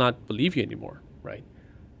 they will not believe you anymore, right?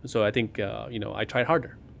 So I think, I tried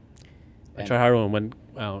harder. I tried harder when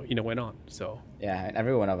went on. So yeah, and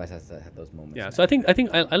every one of us has those moments. Yeah, so I think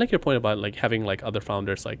I like your point about having other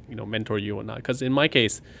founders mentor you or not. Because in my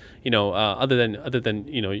case, other than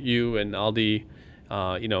you and Aldi,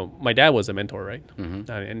 my dad was a mentor, right?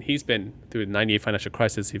 And he's been through the '98 financial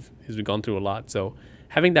crisis. He's been gone through a lot. So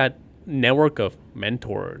having that network of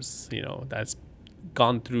mentors, that's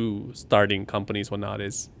gone through starting companies, whatnot,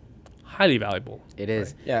 is highly valuable. It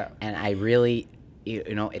is. Right? Yeah. And I really,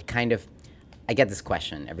 it kind of, I get this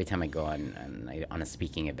question every time I go on a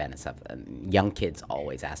speaking event and stuff. And young kids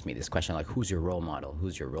always ask me this question, like, "Who's your role model?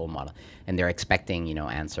 Who's your role model?" And they're expecting,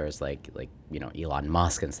 answers like Elon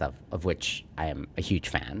Musk and stuff, of which I am a huge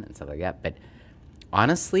fan and stuff like that. But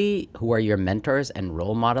honestly, who are your mentors and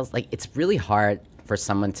role models? Like, it's really hard for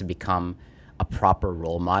someone to become a proper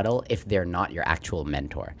role model if they're not your actual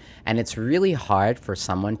mentor. And it's really hard for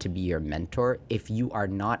someone to be your mentor if you are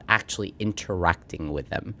not actually interacting with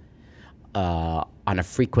them on a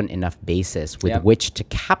frequent enough basis with which to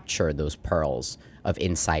capture those pearls of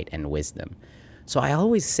insight and wisdom. So I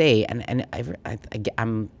always say, and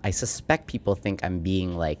I suspect people think I'm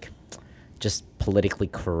being like just politically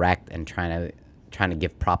correct and trying to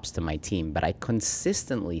give props to my team, but I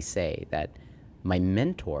consistently say that my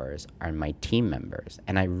mentors are my team members,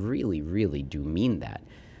 and I really, really do mean that.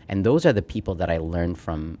 And those are the people that I learn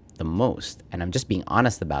from the most, and I'm just being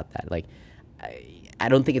honest about that. Like, I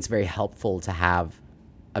don't think it's very helpful to have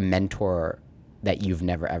a mentor that you've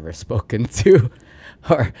never ever spoken to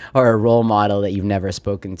or a role model that you've never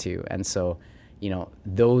spoken to. And so,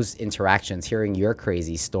 those interactions, hearing your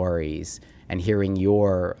crazy stories and hearing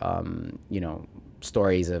your,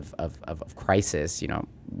 stories of crisis,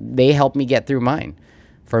 they helped me get through mine.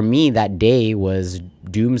 For me, that day was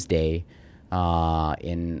doomsday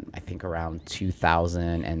in, I think, around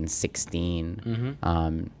 2016.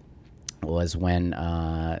 Was when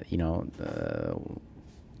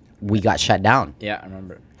we got shut down. Yeah, I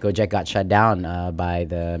remember. GOJEK got shut down by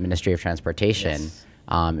the Ministry of Transportation. Yes.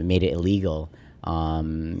 It made it illegal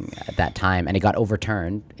at that time, and it got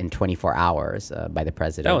overturned in 24 hours by the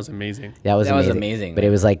president. That was amazing. That was amazing. But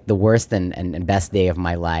it was like the worst and best day of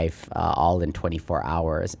my life, all in 24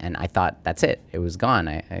 hours. And I thought, that's it. It was gone.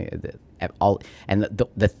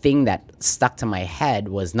 The thing that stuck to my head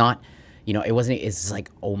was not, it wasn't, it's like,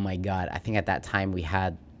 oh my God. I think at that time we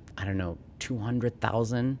had, I don't know,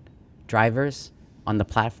 200,000 drivers on the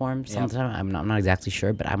platform. Sometime I'm not exactly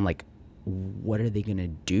sure, but I'm like, what are they gonna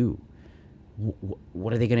do?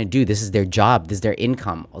 What are they gonna do? This is their job. This is their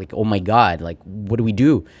income. Like, oh my God, like, what do we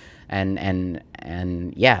do? And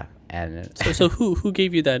yeah. And so who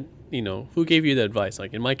gave you that? Who gave you the advice?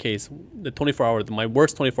 Like in my case, the 24 hours, my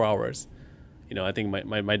worst 24 hours. I think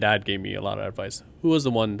my dad gave me a lot of advice. Who was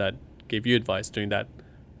the one that gave you advice during that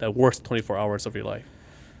worst 24 hours of your life?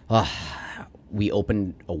 We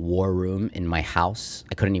opened a war room in my house.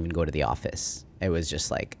 I couldn't even go to the office. It was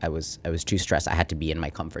just like I was too stressed. I had to be in my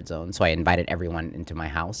comfort zone. So I invited everyone into my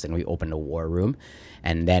house and we opened a war room.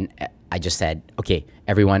 And then I just said, okay,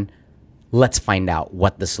 everyone, let's find out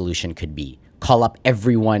what the solution could be. Call up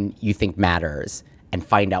everyone you think matters and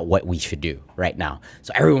find out what we should do right now.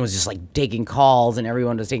 So everyone was just like taking calls, and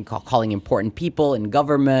everyone was calling important people in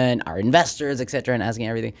government, our investors, etc., and asking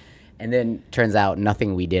everything. And then turns out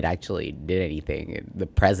nothing we did actually did anything. The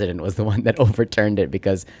president was the one that overturned it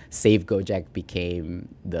because Save GOJEK became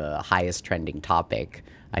the highest trending topic,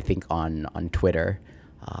 I think, on Twitter.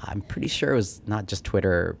 I'm pretty sure it was not just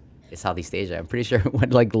Twitter, Southeast Asia. I'm pretty sure it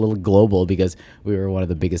went like a little global because we were one of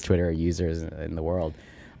the biggest Twitter users in the world.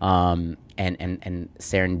 And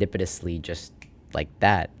serendipitously, just like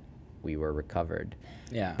that, we were recovered.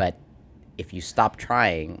 Yeah. But if you stop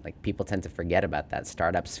trying, like, people tend to forget about that.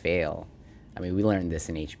 Startups fail. I mean, we learned this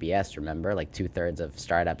in HBS, remember? Like 2/3 of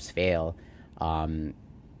startups fail. The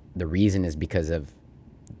reason is because of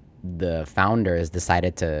the founders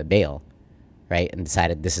decided to bail, right? And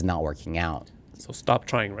decided this is not working out. So stop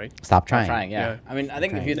trying, right? Stop trying. Yeah. I mean, I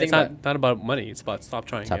think if you think It's not about money. It's about stop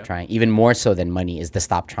trying. Stop trying. Even more so than money is the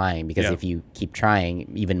stop trying, because if you keep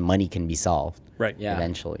trying, even money can be solved. Right. Yeah.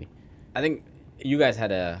 Eventually. I think you guys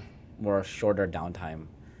had a more shorter downtime.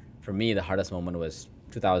 For me, the hardest moment was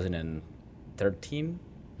 2013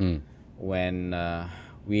 when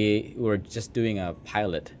we were just doing a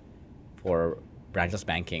pilot for branchless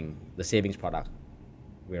banking, the savings product,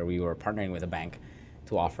 where we were partnering with a bank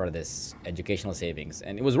to offer this educational savings,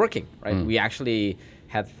 and it was working, right? We actually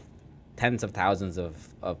had tens of thousands of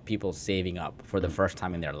people saving up for the first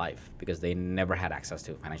time in their life because they never had access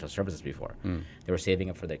to financial services before. They were saving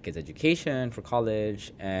up for their kids' education, for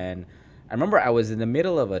college. And I remember I was in the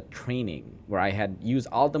middle of a training where I had used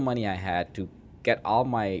all the money I had to get all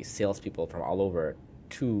my salespeople from all over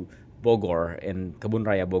to Bogor, in Kebun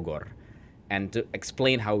Raya Bogor, and to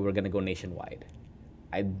explain how we were going to go nationwide.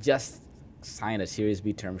 I just signed a Series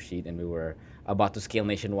B term sheet and we were about to scale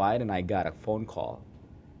nationwide, and I got a phone call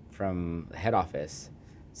from the head office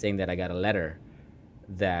saying that I got a letter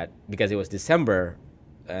that because it was December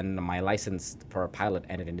and my license for a pilot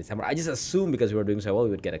ended in December, I just assumed because we were doing so well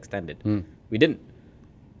we would get extended. We didn't.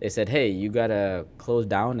 They said, hey, you gotta close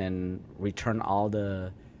down and return all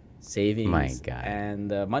the savings, My God.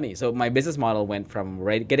 and money. So my business model went from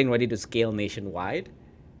getting ready to scale nationwide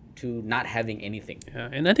to not having anything. Yeah,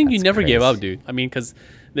 and I think you That's never gave crazy. up, dude. I mean, because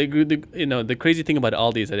the crazy thing about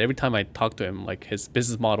Aldi is that every time I talk to him, like his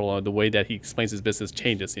business model or the way that he explains his business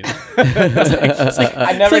changes. You know,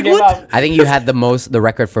 I never gave up. I think you had the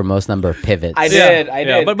record for most number of pivots. I did. I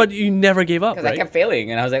did. But you never gave up, Because right? I kept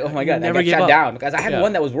failing, and I was like, oh my God, I never got gave shut up. down. Because I had Yeah.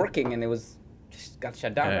 one that was working, and it was just got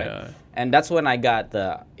shut down, right? Yeah. And that's when I got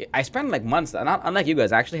I spent like months, unlike you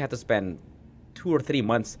guys, I actually had to spend 2 or 3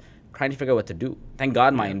 months trying to figure out what to do. Thank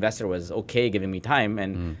God my investor was okay giving me time,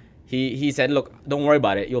 and he said, look, don't worry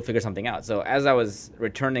about it, you'll figure something out. So as I was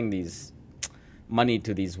returning these money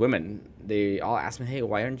to these women, they all asked me, hey,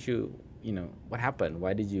 why aren't you, what happened?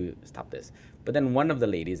 Why did you stop this? But then one of the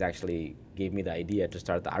ladies actually gave me the idea to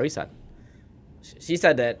start the Arisan. She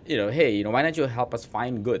said that, hey, why don't you help us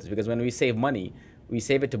find goods? Because when we save money, we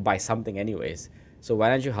save it to buy something anyways. So why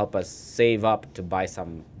don't you help us save up to buy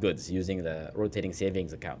some goods using the rotating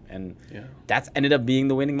savings account? And that's ended up being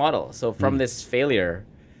the winning model. So from this failure,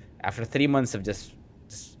 after 3 months of just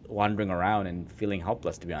wandering around and feeling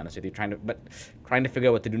helpless, to be honest with you, trying to figure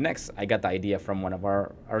out what to do next, I got the idea from one of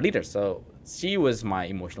our leaders. So she was my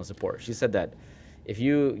emotional support. She said that if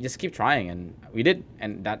you just keep trying, and we did,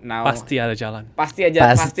 and that now Pasti ada jalan. pasti ada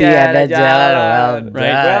Jalan. jalan. Well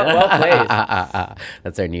Right. done. Well played.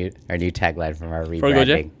 That's our new tagline from our For rebranding.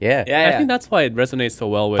 Gojek? Yeah. Yeah. I think that's why it resonates so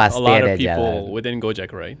well with a Pasti lot ada of people jalan. within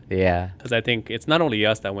Gojek, right? Yeah. Because I think it's not only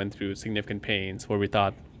us that went through significant pains where we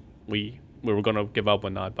thought we were going to give up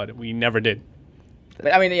or not, but we never did.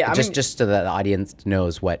 But I mean, yeah, Just so that the audience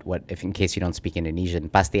knows what if in case you don't speak Indonesian,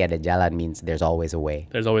 pasti ada jalan means there's always a way.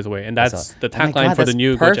 There's always a way. And that's the Oh my tagline God, for the that's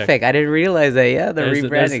new perfect. Gojek. I didn't realize that. Yeah, the There's-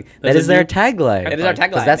 rebranding. there's That a is their new tagline. It is our tagline.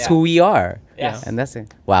 Because that's who we are. Yes. And that's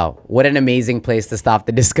it. Wow, what an amazing place to stop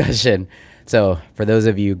the discussion. So for those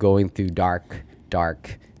of you going through dark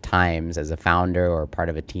times as a founder or part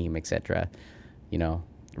of a team, etc.,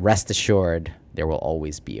 rest assured there will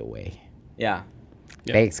always be a way. Yeah.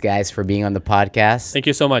 Yeah. Thanks, guys, for being on the podcast. Thank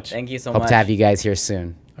you so much. Thank you so Hope much. to have you guys here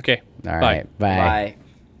soon. Okay. All Bye. right. Bye.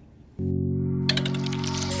 Bye.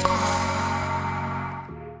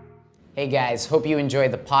 Hey guys, hope you enjoyed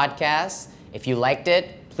the podcast. If you liked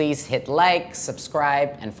it, please hit like,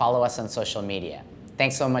 subscribe, and follow us on social media.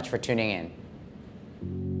 Thanks so much for tuning in.